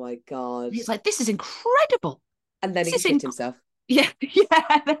 Oh my God. He's like, "This is incredible." And then he shit himself. Yeah.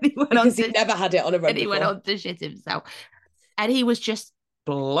 Then he went because he never had it on a run. And he went on to shit himself. And he was just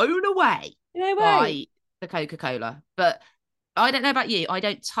blown away by the Coca-Cola. But I don't know about you. I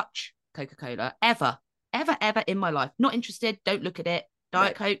don't touch Coca-Cola ever in my life. Not interested. Don't look at it.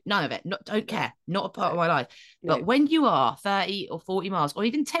 Diet Coke, none of it. Don't care. Not a part of my life. But when you are 30 or 40 miles or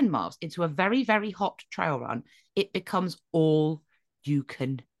even 10 miles into a very, very hot trail run, it becomes all you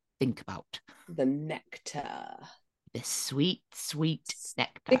can think about. The nectar. The sweet, sweet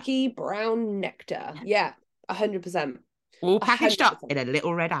nectar. Sticky brown nectar. Yeah, 100%. All packaged 100%. Up in a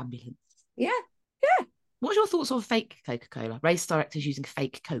little red ambulance. Yeah. What's your thoughts on fake Coca-Cola? Race directors using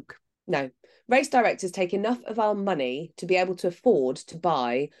fake Coke? No. Race directors take enough of our money to be able to afford to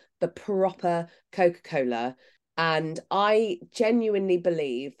buy the proper Coca-Cola. And I genuinely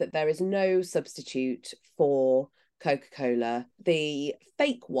believe that there is no substitute for Coca-Cola. The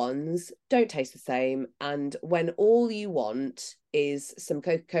fake ones don't taste the same. And when all you want is some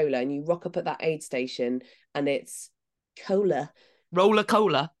Coca-Cola and you rock up at that aid station and it's roller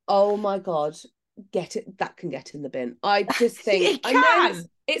cola. Oh my God. That can get in the bin. I just think I know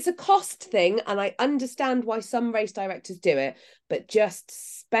it's a cost thing, and I understand why some race directors do it, but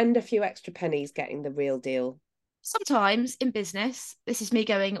just spend a few extra pennies getting the real deal. Sometimes in business, this is me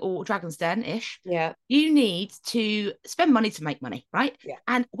going all Dragon's Den-ish. Yeah. You need to spend money to make money, right? Yeah.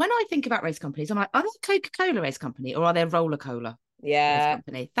 And when I think about race companies, I'm like, are they a Coca-Cola race company or are they a roller cola race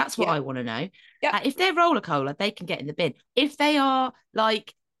company? That's what I want to know. Yeah. If they're roller cola, they can get in the bin. If they are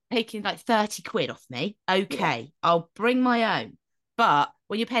like taking like 30 quid off me, okay, I'll bring my own. But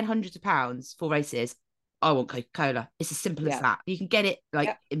when you're paying hundreds of pounds for races, I want Coca-Cola. It's as simple as that. You can get it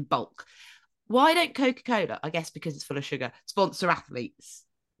like in bulk. Why don't Coca-Cola, I guess because it's full of sugar, sponsor athletes?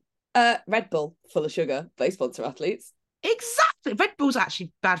 Red Bull, full of sugar, they sponsor athletes. Exactly. Red Bull's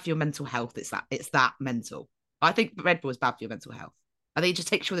actually bad for your mental health. It's that mental. I think Red Bull is bad for your mental health. I think it just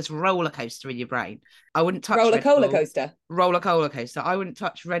takes you on this roller coaster in your brain. I wouldn't touch roller coaster. Roller coaster. I wouldn't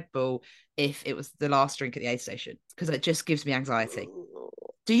touch Red Bull if it was the last drink at the aid station because it just gives me anxiety.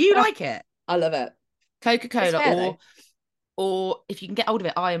 Do you like it? I love it. Coca-Cola or Or if you can get hold of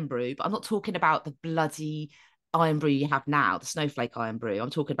it, Iron Brew. But I'm not talking about the bloody Iron Brew you have now, the Snowflake Iron Brew. I'm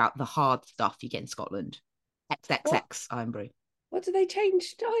talking about the hard stuff you get in Scotland. What? XXX Iron Brew. What did they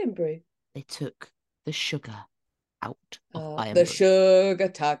change to Iron Brew? They took the sugar out of Iron The Brew. sugar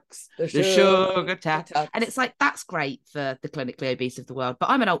tax. The sugar tax. And it's like, that's great for the clinically obese of the world, but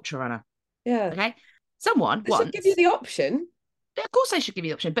I'm an ultra runner. Yeah. Okay. Someone They should give you the option. Of course, they should give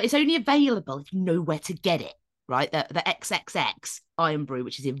you the option, but it's only available if you know where to get it, right? The XXX Iron Brew,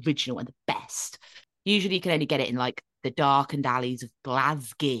 which is the original and the best. Usually, you can only get it in like the darkened alleys of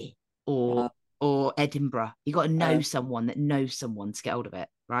Glasgow or Edinburgh. You got to know someone that knows someone to get hold of it,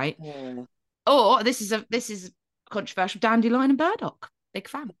 right? Or this is controversial, dandelion and burdock. Big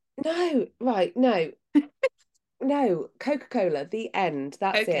fan. No, right, no. No, Coca-Cola, the end.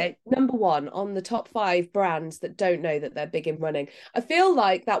 That's Okay. it. Number one on the top 5 brands that don't know that they're big in running. I feel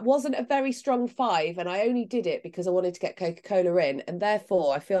like that wasn't a very strong 5, and I only did it because I wanted to get Coca-Cola in. And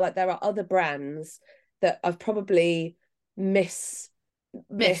therefore, I feel like there are other brands that I've probably missed.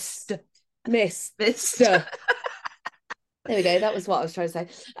 There we go. That was what I was trying to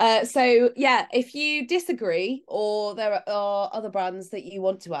say. So yeah, if you disagree or there are other brands that you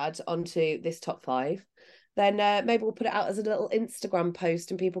want to add onto this top 5, then maybe we'll put it out as a little Instagram post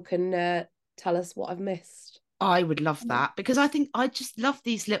and people can tell us what I've missed. I would love that, because I think I just love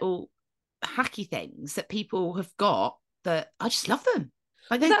these little hacky things that people have got, that I just love them.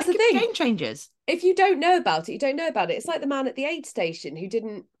 Like, that's the thing. Game changers. If you don't know about it, you don't know about it. It's like the man at the aid station who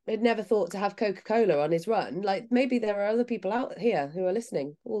had never thought to have Coca-Cola on his run. Like, maybe there are other people out here who are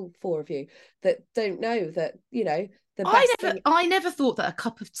listening, all 4 of you, that don't know that, you know, I never thought that a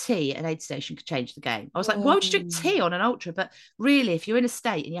cup of tea at an aid station could change the game. I was like, why would you drink tea on an ultra? But really, if you're in a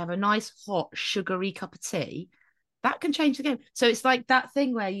state and you have a nice hot sugary cup of tea, that can change the game. So it's like that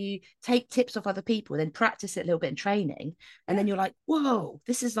thing where you take tips off other people, then practice it a little bit in training, and then you're like, whoa,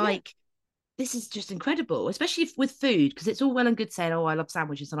 this is just incredible, especially with food, because it's all well and good saying, oh, I love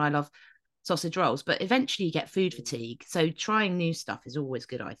sandwiches and I love sausage rolls, but eventually you get food fatigue. So trying new stuff is always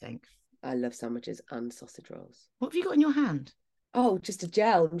good, I think. I love sandwiches and sausage rolls. What have you got in your hand? Oh, just a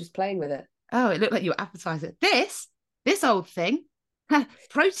gel. I'm just playing with it. Oh, it looked like your appetizer. This old thing,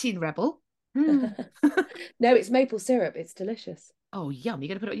 protein rebel. No, it's maple syrup. It's delicious. Oh, yum! You're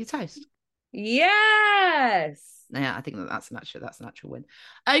gonna put it on your toast? Yes. Yeah, I think that's a natural win.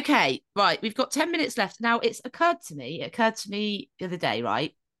 Okay, right. We've got 10 minutes left now. It occurred to me the other day,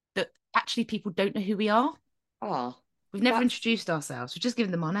 right, that actually people don't know who we are. We've never introduced ourselves. We've just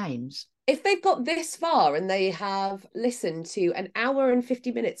given them our names. If they've got this far and they have listened to an hour and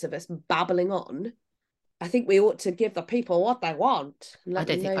 50 minutes of us babbling on, I think we ought to give the people what they want. I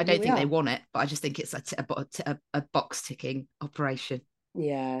don't think they want it, but I just think it's a box ticking operation.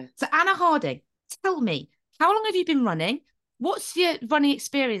 Yeah. So Anna Harding, tell me, how long have you been running? What's your running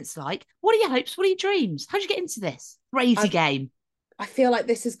experience like? What are your hopes? What are your dreams? How'd you get into this crazy game? I feel like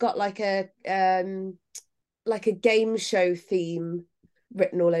this has got like a game show theme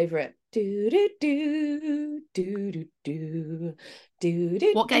written all over it. Do do do do do do do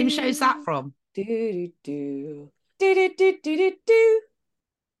do. What game show is that from? Do do do do do do do do.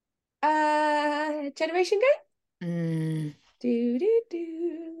 Generation Game. Do do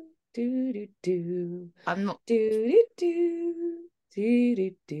do do do do. I'm not. Do do do do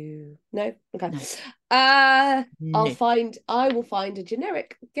do do. No. Okay. No. I will find a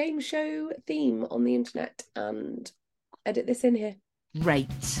generic game show theme on the internet and edit this in here. Great.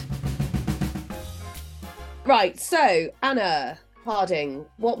 Right, so Anna Harding,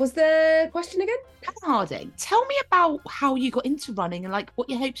 what was the question again? Anna Harding, tell me about how you got into running and like what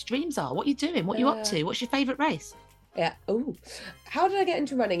your hopes, dreams are, what you're doing, what you're up to, what's your favourite race? Yeah. Oh, how did I get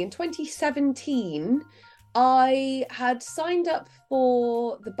into running? In 2017, I had signed up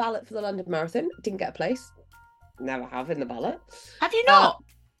for the ballot for the London Marathon. Didn't get a place. Never have in the ballot. Have you not?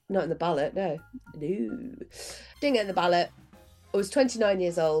 Not in the ballot, no. Didn't get in the ballot. I was 29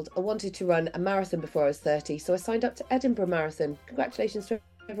 years old. I wanted to run a marathon before I was 30, so I signed up to Edinburgh Marathon. Congratulations to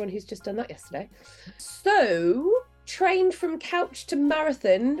everyone who's just done that yesterday. So, trained from couch to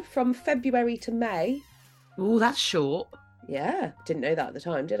marathon from February to May. Oh, that's short. Yeah, didn't know that at the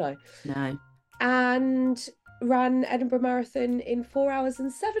time, did I? No. And ran Edinburgh Marathon in 4 hours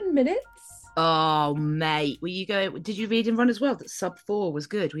and 7 minutes. Oh, mate. Did you read and run as well that sub 4 was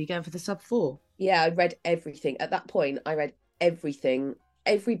good? Were you going for the sub 4? Yeah, I read everything. At that point, I read everything,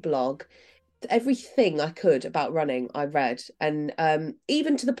 every blog, everything I could about running, I read. And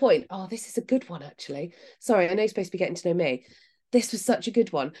even to the point, this is a good one, actually. Sorry, I know you're supposed to be getting to know me. This was such a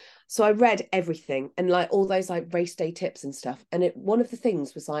good one. So I read everything and like all those like race day tips and stuff. And one of the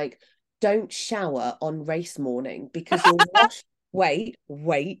things was like, don't shower on race morning because you'll wash,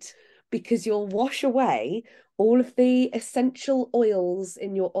 wait, because you'll wash away all of the essential oils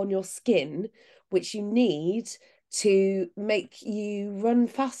on your skin, which you need to make you run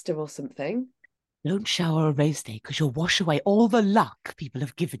faster or something. Don't shower on race day because you'll wash away all the luck people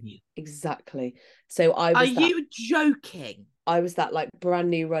have given you. Exactly. So Are you joking? I was that like brand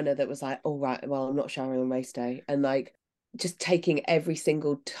new runner that was like, oh right, well, I'm not showering on race day. And like just taking every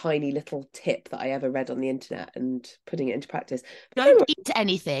single tiny little tip that I ever read on the internet and putting it into practice. Don't eat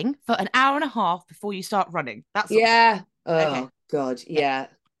anything for an hour and a half before you start running. That's yeah. Oh okay. God. Yeah.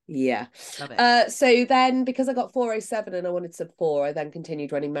 Yeah. Love it. So then because I got 4:07 and I wanted sub 4, I then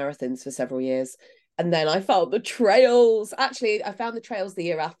continued running marathons for several years. And then I found the trails. Actually, I found the trails the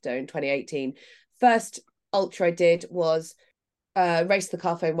year after in 2018. First ultra I did was Race to the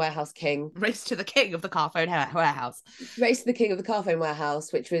Carphone Warehouse King. Race to the King of the Carphone Warehouse. Race to the King of the Carphone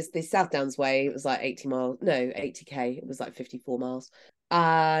Warehouse, which was the South Downs Way. It was like 80 miles. No, 80k. It was like 54 miles.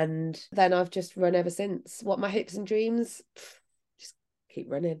 And then I've just run ever since. What my hopes and dreams? Just keep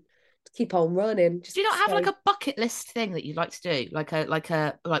running. Keep on running. Just do you not have like a bucket list thing that you'd like to do? Like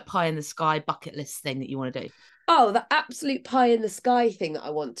pie in the sky bucket list thing that you want to do? Oh, the absolute pie in the sky thing that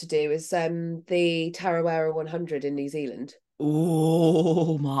I want to do is the Tarawera 100 in New Zealand.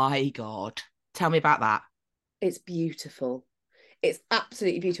 Oh my God. Tell me about that. It's beautiful. It's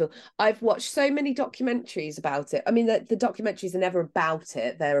absolutely beautiful. I've watched so many documentaries about it. I mean, the documentaries are never about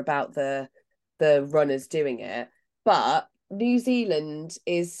it. They're about the runners doing it. But New Zealand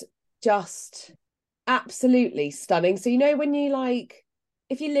is just absolutely stunning. So, you know, when you like,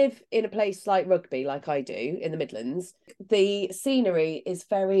 if you live in a place like Rugby, like I do in the Midlands, the scenery is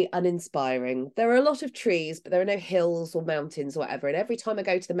very uninspiring. There are a lot of trees, but there are no hills or mountains or whatever. And every time I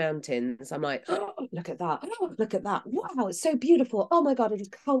go to the mountains, I'm like, oh, look at that. Oh, look at that. Wow, it's so beautiful. Oh my God, I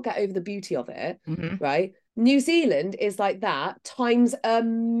just can't get over the beauty of it. Right. New Zealand is like that times a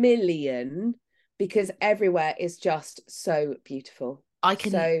million because everywhere is just so beautiful. I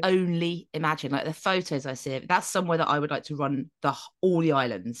can only imagine, like the photos I see. That's somewhere that I would like to run all the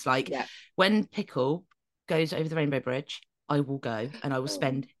islands. Like when Pickle goes over the Rainbow Bridge, I will go and I will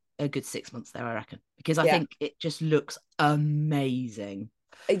spend a good 6 months there, I reckon, because I think it just looks amazing.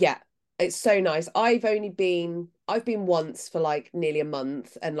 Yeah, it's so nice. I've been once for like nearly a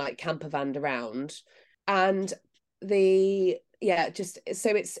month and like camper vanned around, and just so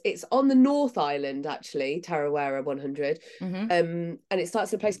it's on the North Island actually, Tarawera 100, and it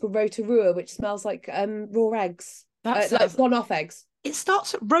starts in a place called Rotorua, which smells like raw eggs, like gone off eggs. It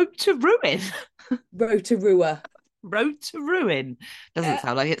starts at Road to Ruin. Rotorua. Road to Ruin doesn't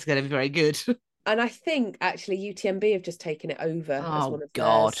sound like it's going to be very good. And I think actually UTMB have just taken it over as one of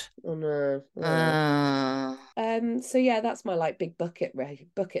God. theirs. Oh no. So yeah, that's my like big bucket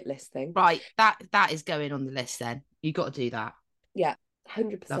list thing. Right, that is going on the list then. You got to do that. Yeah,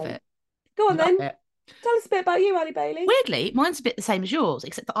 100%. Love it. Go on then. Tell us a bit about you, Ali Bailey. Weirdly, mine's a bit the same as yours,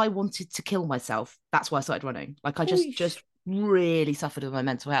 except that I wanted to kill myself. That's why I started running. Like I just really suffered with my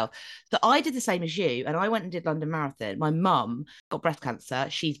mental health. So I did the same as you, and I went and did London Marathon. My mum got breast cancer.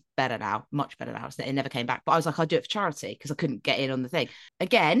 She's better now, much better now. It never came back. But I was like, I'll do it for charity because I couldn't get in on the thing.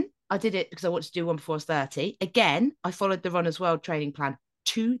 Again, I did it because I wanted to do one before I was 30. Again, I followed the Runners World training plan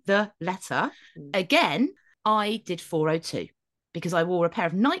to the letter. Again, I did 4:02. Because I wore a pair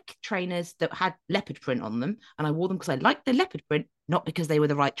of Nike trainers that had leopard print on them. And I wore them because I liked the leopard print, not because they were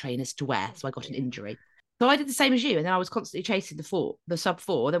the right trainers to wear. So I got an injury. So I did the same as you. And then I was constantly chasing the sub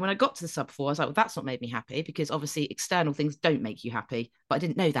 4. Then when I got to the sub 4, I was like, well, that's not made me happy because obviously external things don't make you happy. But I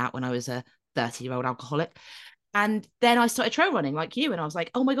didn't know that when I was a 30-year-old alcoholic. And then I started trail running like you. And I was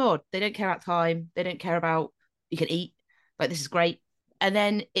like, oh my God, they don't care about time. They don't care about you can eat. Like, this is great. And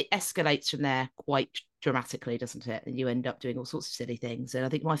then it escalates from there quite dramatically, doesn't it? And you end up doing all sorts of silly things. And I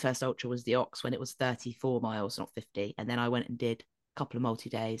think my first ultra was the Ox when it was 34 miles, not 50. And then I went and did a couple of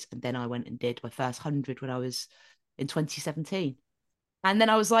multi-days. And then I went and did my first 100 when I was in 2017. And then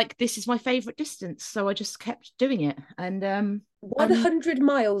I was like, this is my favourite distance. So I just kept doing it. And 100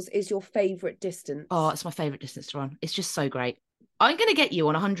 miles is your favourite distance? Oh, it's my favourite distance to run. It's just so great. I'm going to get you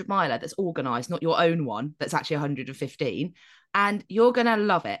on a 100 miler that's organised, not your own one that's actually 115. And you're going to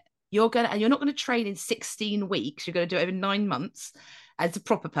love it. You're not going to train in 16 weeks. You're going to do it over 9 months, as a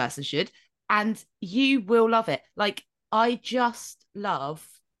proper person should. And you will love it. Like, I just love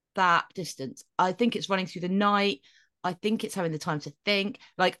that distance. I think it's running through the night. I think it's having the time to think.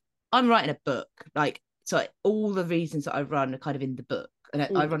 Like, I'm writing a book. Like, so all the reasons that I run are kind of in the book. And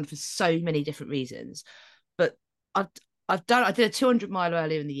I run for so many different reasons. But I did a 200 mile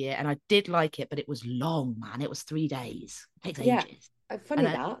earlier in the year and I did like it, but it was long, man. It was 3 days. It takes ages. Funny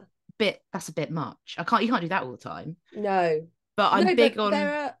that. a bit much. You can't do that all the time. No. But I'm big on.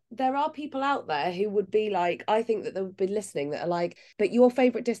 There are people out there who would be like, I think that they would be listening that are like, but your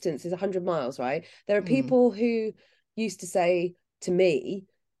favorite distance is 100 miles, right? There are people who used to say to me,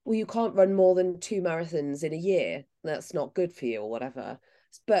 well, you can't run more than 2 marathons in a year. That's not good for you or whatever.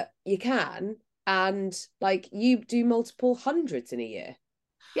 But you can, and like you do multiple hundreds in a year.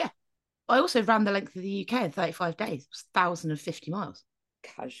 Yeah. I also ran the length of the UK in 35 days. It was 1,050 miles.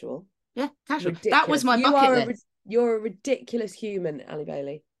 Casual. Yeah, casual. Ridiculous. That was my bucket list. You're a ridiculous human, Ali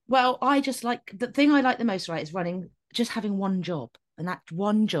Bailey. Well, I just like, the thing I like the most, right, is running, just having one job. And that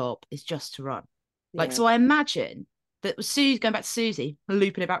one job is just to run. Like, so I imagine that with Susie, going back to Susie,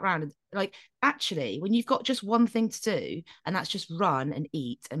 looping it back round, and like, actually, when you've got just one thing to do, and that's just run and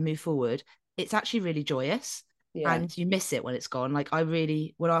eat and move forward, it's actually really joyous. Yeah. And you miss it when it's gone. Like,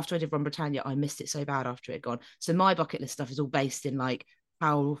 after I did Run Britannia, I missed it so bad after it had gone. So my bucket list stuff is all based in like,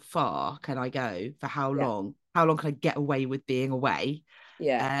 how far can I go for how long? How long can I get away with being away?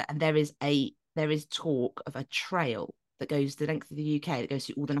 Yeah. And there is talk of a trail that goes the length of the UK that goes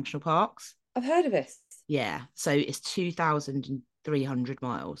through all the national parks. I've heard of this. Yeah. So it's 2,300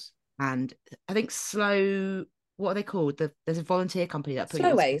 miles. And I think what are they called? There's a volunteer company that put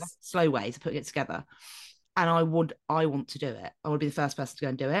Slowways are putting it together. And I want to do it. I want to be the first person to go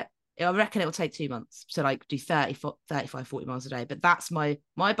and do it. I reckon it will take 2 months. So like do 35, 40 miles a day. But that's my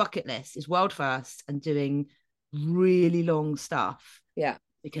bucket list, is world first and doing really long stuff. Yeah.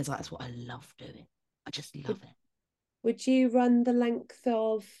 Because that's what I love doing. I just love it. Would you run the length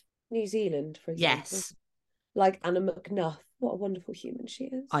of New Zealand, for example? Yes. Like Anna McNuff. What a wonderful human she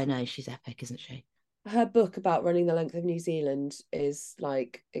is. I know, she's epic, isn't she? Her book about running the length of New Zealand is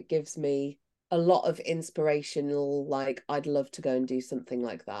like, it gives me a lot of inspirational, like, I'd love to go and do something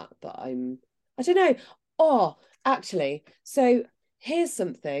like that, but I don't know. Oh, actually, so here's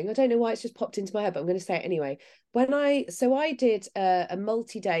something. I don't know why it's just popped into my head, but I'm going to say it anyway. I did a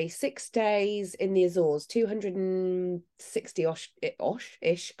multi-day, 6 days in the Azores,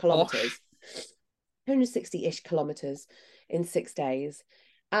 260-ish kilometers. 260-ish kilometers in 6 days.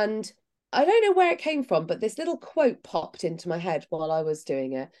 And I don't know where it came from, but this little quote popped into my head while I was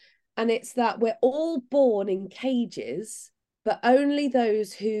doing it. And it's that we're all born in cages, but only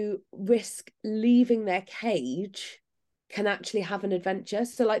those who risk leaving their cage can actually have an adventure.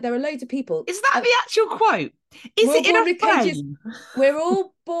 So like, there are loads of people. Is that the actual quote? Is it in a frame? We're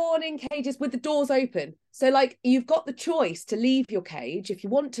all born in cages with the doors open. So like, you've got the choice to leave your cage. If you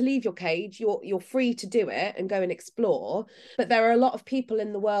want to leave your cage, you're free to do it and go and explore. But there are a lot of people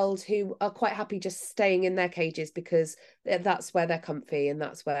in the world who are quite happy just staying in their cages because that's where they're comfy and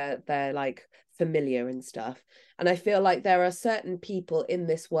that's where they're like familiar and stuff. And I feel like there are certain people in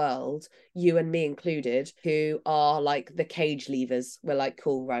this world, you and me included, who are like the cage leavers. We're like,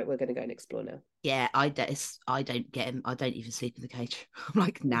 cool, right, we're going to go and explore now. Yeah, I don't get him. I don't even sleep in the cage. I'm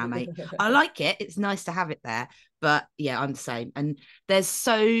like, nah, mate. I like it. It's nice to have it there. But yeah, I'm the same. And there's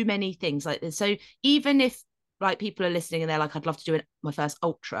so many things like this. So even if like people are listening and they're like, I'd love to do my first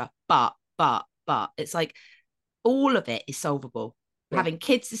ultra, but it's like all of it is solvable. Yeah. Having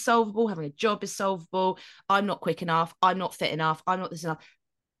kids is solvable. Having a job is solvable. I'm not quick enough. I'm not fit enough. I'm not this enough.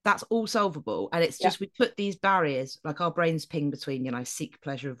 That's all solvable. And it's just, we put these barriers, like our brains ping between, seek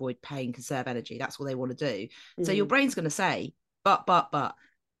pleasure, avoid pain, conserve energy. That's what they want to do. So your brain's going to say, but I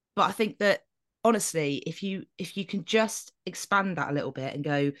think that honestly, if you can just expand that a little bit and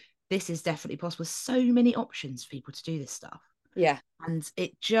go, this is definitely possible. So many options for people to do this stuff. Yeah. And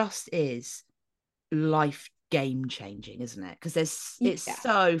it just is life game changing, isn't it? Because it's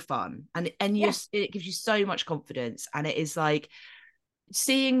so fun. And it gives you so much confidence. And it is like,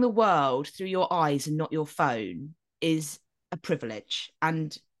 seeing the world through your eyes and not your phone is a privilege.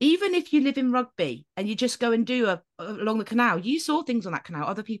 And even if you live in Rugby and you just go and do along the canal, you saw things on that canal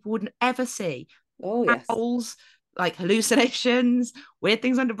other people wouldn't ever see. Oh, yes. Owls, like hallucinations, weird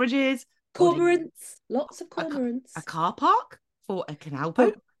things under bridges. Cormorants, lots of cormorants. A car park for a canal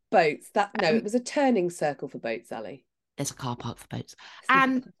boat. Boats. It was a turning circle for boats, Ali. There's a car park for boats.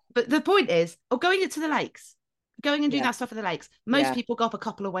 But the point is, going into the lakes, going and doing that stuff in the lakes. Most people go up a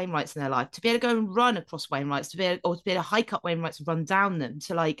couple of Wainwrights in their life. To be able to go and run across Wainwrights, to be able to hike up Wainwrights and run down them,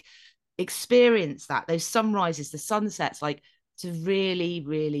 to like experience that, those sunrises, the sunsets, like to really,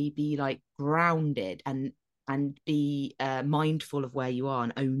 really be like grounded and be mindful of where you are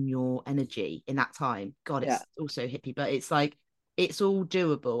and own your energy in that time. God, it's also hippie, but it's like, it's all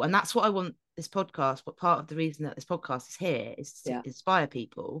doable. And that's what I want this podcast, but part of the reason that this podcast is here is to inspire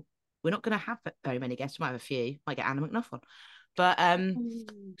people. We're not going to have very many guests. We might have a few. Might get Anna McNuff on, but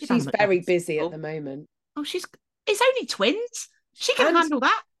she's very busy at the moment. Oh, it's only twins. She can handle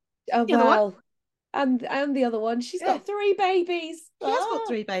that. Oh The other one. well, and the other one, she's got 3 babies. She has got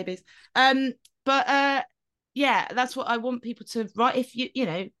 3 babies. But yeah, that's what I want people to write. If you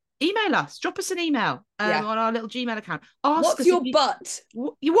know, email us, drop us an email on our little Gmail account. Ask What's us your butt?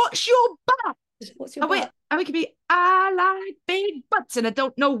 What's your butt? What's your butt? And we could be, I like big butts and I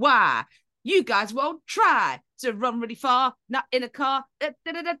don't know why. You guys won't try to run really far, not in a car.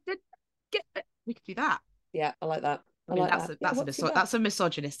 We could do that. Yeah, I like that. I mean, that's a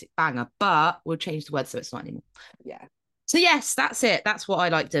misogynistic banger, but we'll change the word so it's not anymore. Yeah. So yes, that's it. That's what I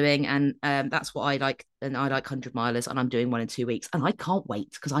like doing, and that's what I like. And I like 100 milers, and I'm doing one in 2 weeks, and I can't wait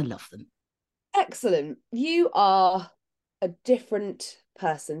because I love them. Excellent. You are a different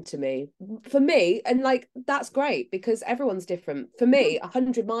person to me. For me, and like that's great because everyone's different. For me,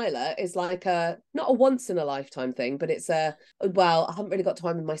 100 miler is like not a once in a lifetime thing, but it's well, I haven't really got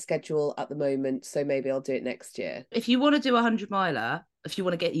time in my schedule at the moment, so maybe I'll do it next year. If you want to do 100 miler, if you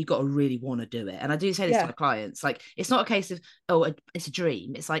want to you got to really want to do it. And I do say this to my clients, like it's not a case of it's a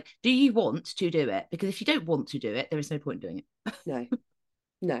dream. It's like, do you want to do it? Because if you don't want to do it, there is no point in doing it.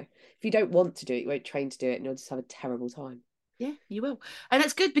 No. If you don't want to do it, you won't train to do it, and you'll just have a terrible time. Yeah, you will. And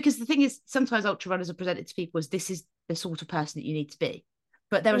that's good because the thing is, sometimes ultra runners are presented to people as this is the sort of person that you need to be.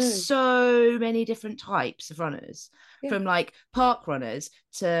 But there are so many different types of runners, from like park runners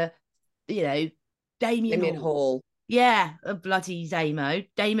to, you know, Damien Hall. Yeah, a bloody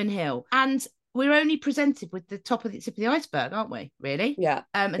Damon Hill. And we're only presented with the top of the tip of the iceberg, aren't we? Really? Yeah.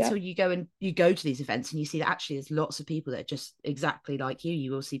 Until you go to these events and you see that actually there's lots of people that are just exactly like you.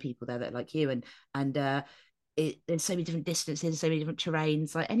 You will see people there that are like you, and there's so many different distances, so many different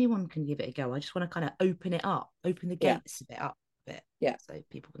terrains. Like anyone can give it a go. I just want to kind of open the gates a bit up a bit, so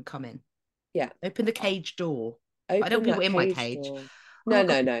people can come in. Yeah, open the cage door. I don't want people in my cage. No.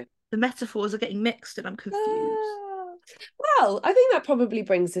 The metaphors are getting mixed, and I'm confused. Well, I think that probably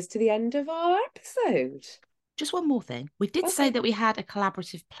brings us to the end of our episode. Just one more thing. We did say that we had a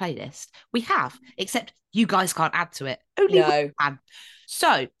collaborative playlist. We have, except you guys can't add to it. Only we can.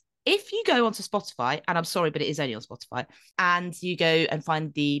 So if you go onto Spotify, and I'm sorry, but it is only on Spotify, and you go and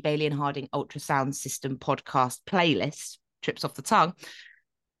find the Bailey and Harding Ultrasound System podcast playlist, trips off the tongue,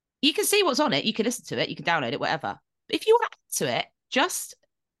 you can see what's on it. You can listen to it. You can download it, whatever. But if you want to add to it, just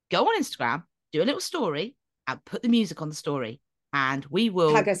go on Instagram, do a little story, and put the music on the story. And we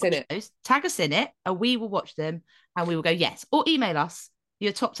will tag us in it, and we will watch them, and we will go, yes. Or email us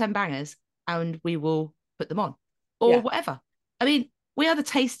your top 10 bangers, and we will put them on. Or whatever. I mean, we are the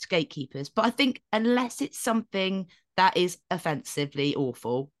taste gatekeepers, but I think unless it's something that is offensively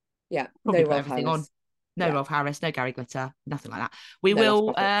awful, probably put everything on. No Rolf Harris, no Gary Glitter, nothing like that. We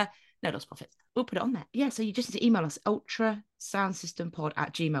will no lost profits. We'll put it on there. Yeah, so you just need to email us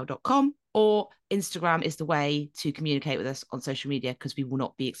ultrasoundsystempod@gmail.com, or Instagram is the way to communicate with us on social media because we will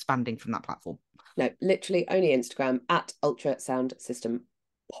not be expanding from that platform. No, literally only Instagram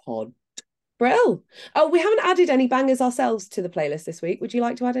 @ultrasoundsystempod. Brill. Oh, we haven't added any bangers ourselves to the playlist this week. Would you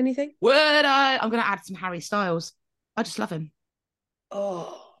like to add anything? Would I? I'm going to add some Harry Styles. I just love him.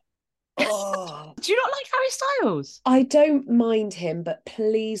 Do you not like Harry Styles? I don't mind him, but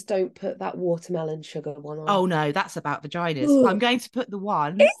please don't put that watermelon sugar one on. Oh no, that's about vaginas. I'm going to put the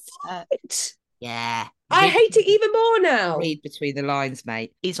one. Is it? Yeah. I hate it even more now. Read between the lines,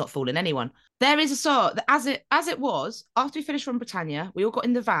 mate. He's not fooling anyone. There is a song that as it was, after we finished from Britannia, we all got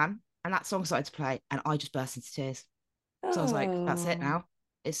in the van and that song started to play and I just burst into tears. So I was like, that's it now.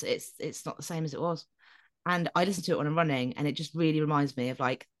 It's not the same as it was. And I listen to it when I'm running, and it just really reminds me of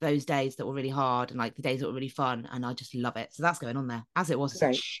like those days that were really hard and like the days that were really fun, and I just love it. So that's going on there. As it was, it's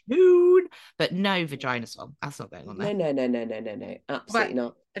a tune, but no vagina song. That's not going on there. No. Absolutely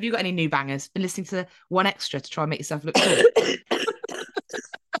not. Have you got any new bangers? Been listening to One Extra to try and make yourself look cool?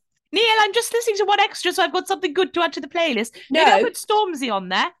 Neil, I'm just listening to One Extra, so I've got something good to add to the playlist. No, I put Stormzy on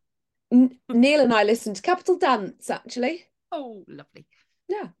there. Neil and I listened to Capital Dance, actually. Oh, lovely.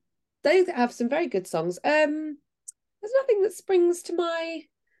 Yeah. They have some very good songs. There's nothing that springs to my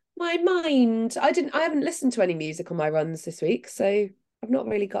mind. I haven't listened to any music on my runs this week, so I've not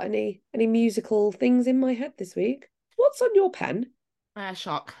really got any musical things in my head this week. What's on your pen?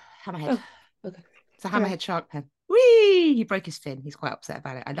 Shark, hammerhead. Oh, okay. It's a hammerhead shark pen. Whee! He broke his fin. He's quite upset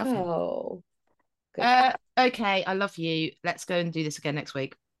about it. I love him. Oh. Okay, I love you. Let's go and do this again next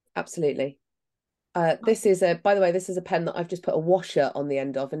week. Absolutely. This is by the way, this is a pen that I've just put a washer on the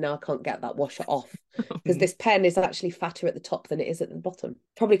end of, and now I can't get that washer off because this pen is actually fatter at the top than it is at the bottom.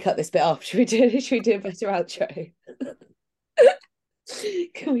 Probably cut this bit off. Should we do a better outro?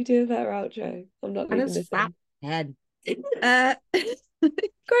 Can we do a better outro? I'm not leaving this in. Head.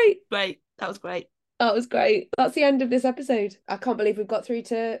 Great. That was great. That was great. That's the end of this episode. I can't believe we've got through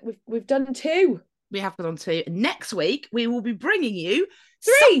to we've done 2. We have gone on to next week. We will be bringing you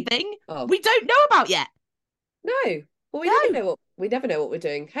 3. something Oh. we don't know about yet. No. Well, we never know what we're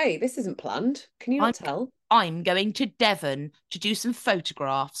doing. Hey, this isn't planned. Can you not tell? I'm going to Devon to do some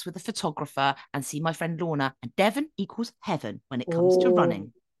photographs with a photographer and see my friend Lorna. And Devon equals heaven when it comes to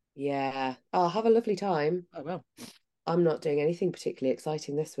running. Yeah. I'll have a lovely time. I will. I'm not doing anything particularly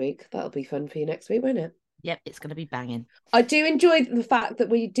exciting this week. That'll be fun for you next week, won't it? Yep, it's going to be banging. I do enjoy the fact that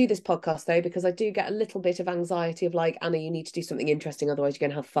we do this podcast, though, because I do get a little bit of anxiety of like, Anna, you need to do something interesting, otherwise you're going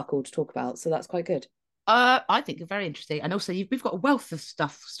to have fuck all to talk about. So that's quite good. I think you're very interesting. And also, we've got a wealth of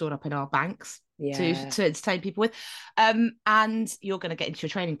stuff stored up in our banks to entertain people with. And you're going to get into your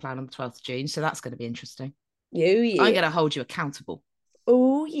training plan on the 12th of June. So that's going to be interesting. Yeah. I'm going to hold you accountable.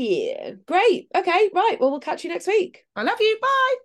 Oh, yeah. Great. Okay, right. Well, we'll catch you next week. I love you. Bye.